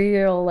really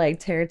real, like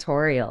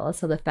territorial.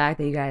 So the fact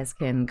that you guys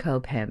can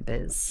co-pimp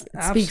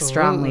speaks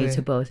strongly Absolutely.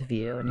 to both of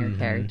you and your Mhm.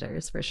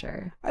 characters for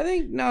sure. I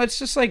think no, it's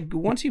just like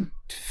once you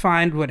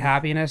find what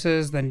happiness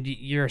is, then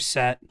you're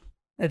set.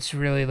 It's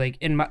really like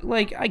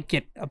I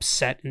get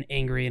upset and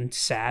angry and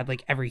sad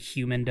like every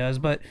human does,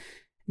 but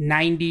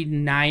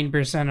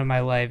 99% of my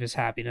life is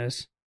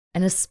happiness.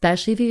 And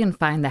especially if you can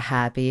find the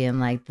happy in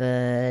like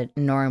the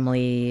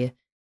normally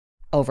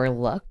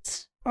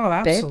overlooked.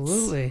 Oh, Bits.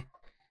 absolutely.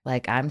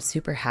 Like I'm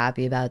super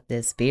happy about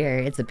this beer.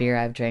 It's a beer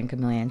I've drank a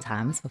million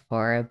times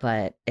before,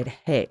 but it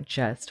hit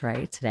just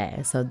right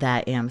today. So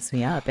that amps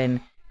me up.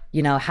 And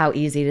you know how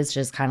easy it is to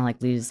just kind of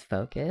like lose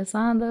focus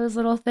on those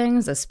little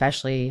things,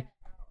 especially,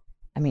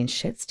 I mean,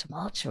 shit's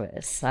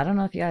tumultuous. I don't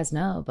know if you guys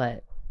know,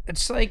 but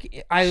It's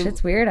like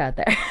shit's weird out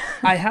there.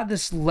 I had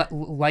this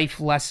life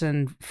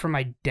lesson from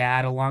my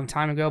dad a long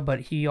time ago, but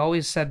he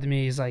always said to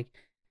me, he's like,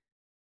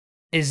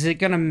 is it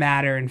going to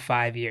matter in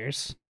 5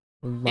 years?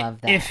 Love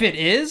that. If it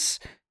is,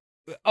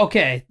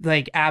 okay,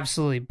 like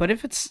absolutely. But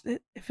if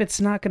it's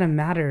not gonna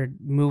matter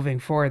moving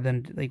forward,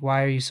 then like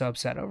why are you so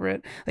upset over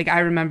it? Like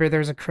I remember there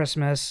was a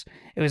Christmas.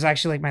 It was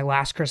actually like my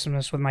last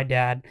Christmas with my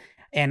dad,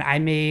 and I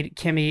made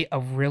Kimmy a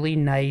really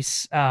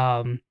nice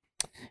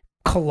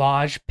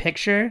collage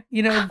picture,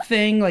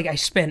 thing. Like I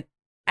spent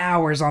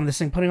hours on this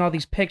thing, putting all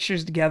these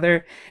pictures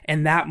together.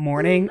 And that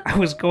morning, I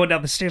was going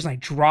down the stairs and I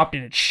dropped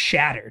it. It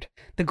shattered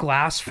the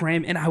glass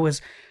frame, and I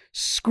was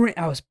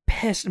I was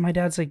pissed. And my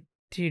dad's like,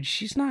 dude,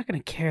 she's not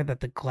gonna care that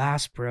the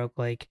glass broke.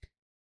 Like,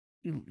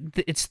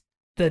 it's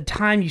the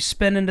time you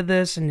spend into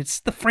this, and it's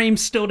the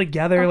frame's still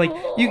together. Like,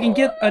 you can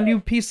get a new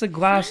piece of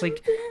glass.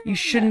 Like, you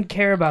shouldn't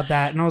care about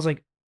that. And I was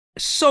like,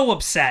 so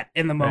upset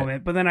in the moment.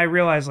 Right. But then I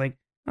realized, like,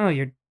 oh,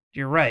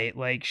 you're right.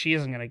 Like, she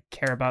isn't gonna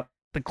care about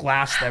the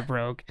glass that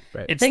broke.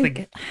 Right. It's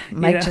Mike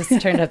yeah. just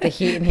turned up the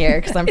heat in here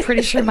because I'm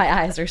pretty sure my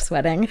eyes are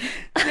sweating.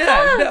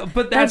 yeah, no,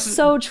 but That's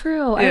so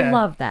true. I yeah.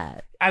 love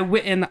that.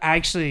 and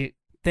actually,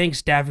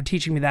 thanks, Dad, for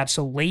teaching me that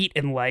so late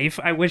in life.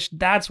 I wish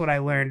that's what I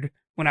learned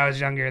when I was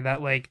younger.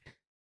 That like,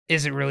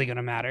 is it really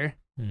gonna matter?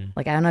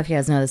 Like, I don't know if you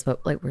guys know this,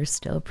 but like we're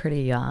still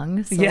pretty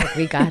young, so Yeah. like,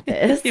 we got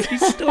this. We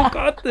still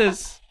got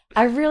this.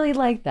 I really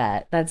like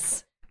that.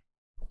 That's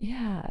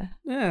yeah.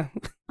 Yeah.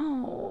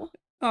 Oh.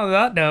 On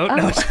that note,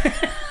 no.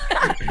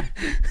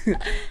 I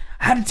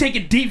had to take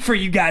it deep for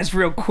you guys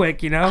real quick,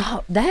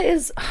 Oh, that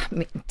is I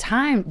mean,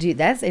 time, dude.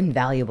 That's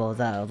invaluable,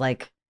 though.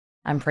 Like,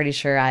 I'm pretty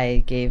sure I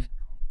gave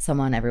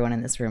everyone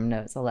in this room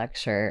knows, a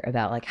lecture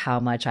about like how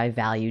much I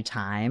value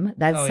time.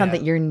 That's Oh,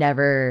 something yeah. you're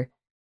never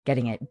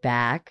getting it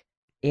back.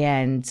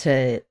 And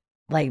to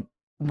like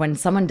when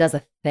someone does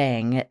a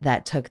thing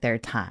that took their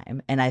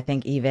time, and I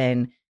think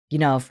even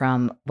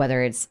from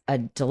whether it's a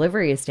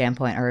delivery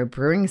standpoint or a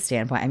brewing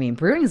standpoint, I mean,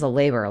 brewing is a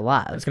labor of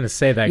love. I was gonna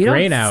say that You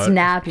grain don't out.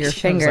 snap your I was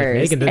like, fingers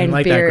Megan didn't and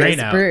like that beer grain is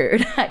out.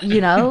 brewed.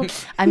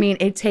 I mean,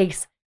 it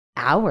takes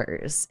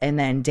hours and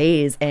then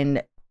days,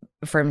 and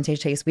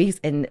fermentation takes weeks,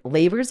 and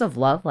labors of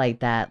love like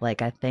that.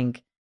 Like, I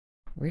think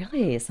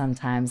really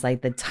sometimes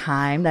like the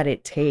time that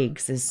it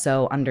takes is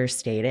so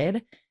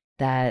understated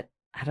that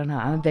I don't know.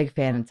 I'm a big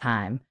fan of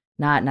time,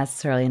 not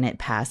necessarily in it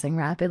passing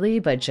rapidly,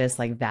 but just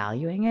like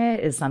valuing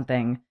it is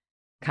something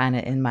kind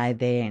of in my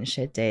they ain't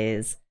shit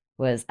days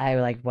I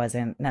like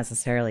wasn't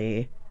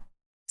necessarily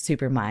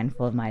super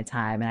mindful of my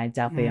time, and I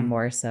definitely am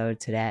more so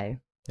today.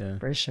 Yeah.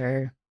 For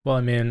sure. Well,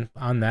 I mean,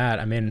 on that,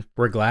 I mean,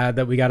 we're glad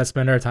that we got to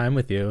spend our time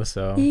with you,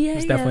 so Yeah,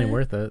 it's definitely yeah.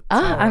 worth it.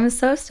 Oh, I'm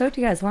so stoked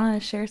you guys want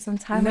to share some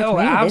time No,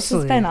 with me.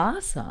 absolutely. This has been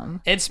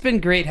awesome. It's been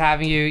great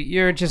having you.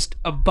 You're just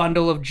a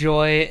bundle of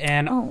joy,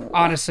 and Oh.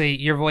 honestly,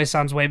 your voice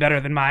sounds way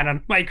better than mine on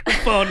a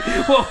microphone.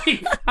 What we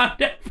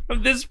found out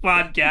from this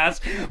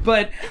podcast.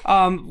 But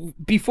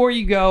before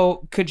you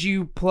go, could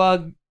you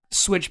plug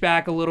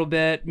Switchback a little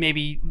bit?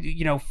 Maybe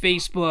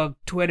Facebook,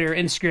 Twitter,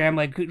 Instagram,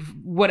 like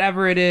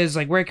whatever it is.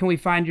 Like, where can we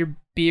find your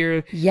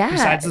beer Yeah.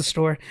 besides the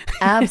store?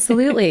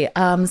 Absolutely.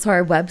 So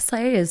our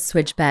website is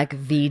Switchback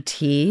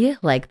VT,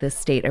 like the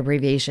state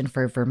abbreviation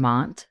for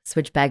Vermont,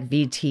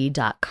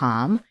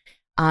 switchbackvt.com.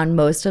 On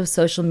most of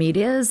social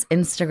medias,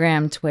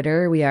 Instagram,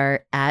 Twitter, we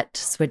are at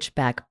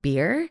Switchback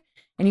Beer.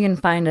 And you can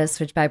find us,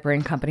 Switchback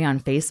Brewing Company, on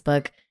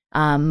Facebook.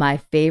 My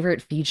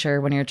favorite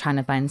feature when you're trying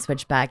to find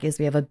Switchback is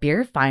we have a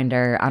beer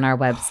finder on our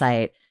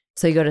website.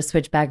 So you go to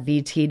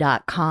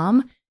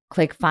switchbackvt.com,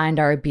 click find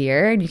our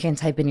beer, and you can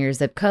type in your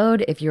zip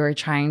code. If you're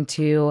trying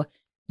to,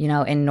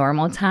 in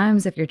normal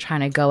times, if you're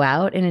trying to go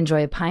out and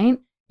enjoy a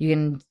pint, you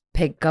can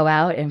go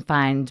out and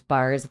find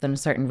bars within a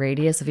certain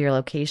radius of your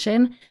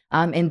location.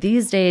 And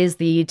these days,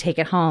 the take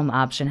it home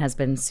option has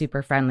been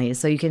super friendly.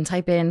 So you can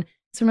type in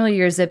similarly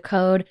your zip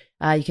code.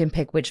 You can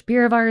pick which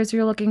beer of ours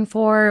you're looking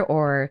for,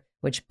 or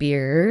which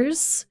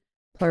beers,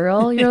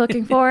 plural, you're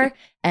looking for.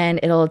 And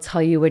it'll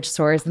tell you which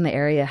stores in the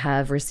area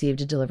have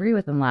received a delivery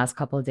within the last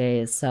couple of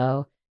days.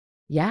 So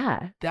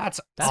yeah, That's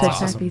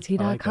awesome.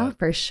 switchbackvt.com like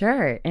for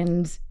sure.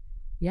 And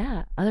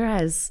yeah,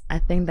 otherwise, I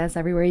think that's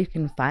everywhere you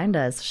can find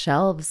us.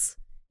 Shelves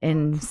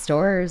in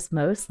stores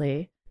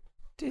mostly.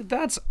 Dude,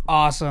 that's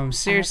awesome.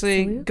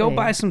 Seriously, go Absolutely.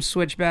 buy some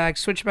Switchback.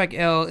 Switchback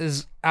Ale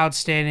is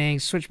outstanding.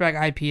 Switchback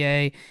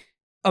IPA,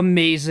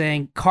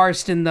 amazing.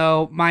 Karsten,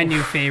 though, my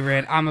new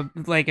favorite.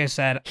 Like I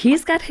said,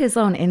 He's got his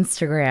own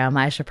Instagram.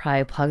 I should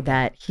probably plug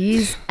that.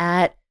 He's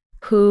at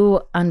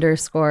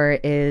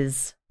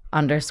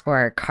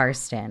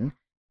who_is_Karsten.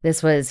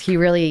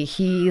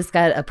 He's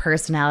got a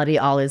personality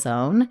all his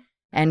own,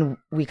 and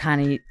we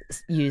kind of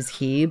use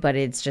he, but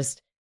it's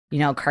just,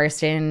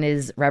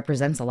 Karsten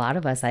represents a lot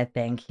of us, I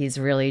think. He's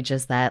really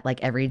just that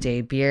like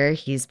everyday beer.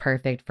 He's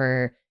perfect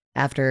for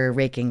after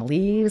raking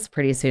leaves.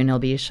 Pretty soon he'll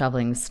be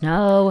shoveling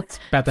snow,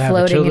 About to have a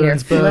floating in your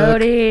children's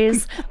book.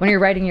 floaties. When you're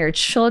writing your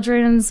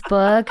children's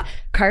book,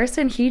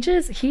 Karsten, he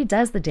does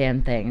the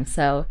damn thing.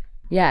 So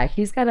yeah,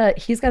 he's got a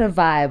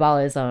vibe all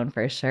his own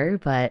for sure.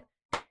 But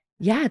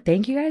yeah,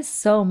 thank you guys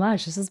so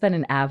much. This has been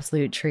an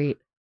absolute treat.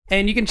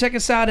 and you can check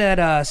us out at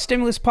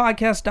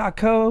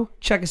stimuluspodcast.co.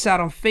 Check us out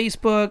on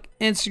Facebook,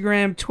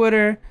 Instagram,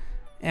 Twitter.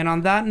 And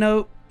on that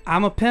note,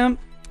 I'm a pimp.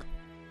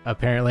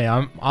 Apparently,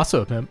 I'm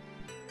also a pimp.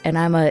 And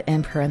I'm a,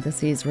 in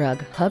parentheses, rug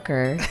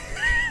hooker.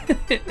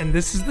 And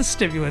this is the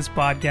Stimulus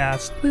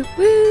Podcast. Woo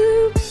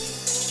woo.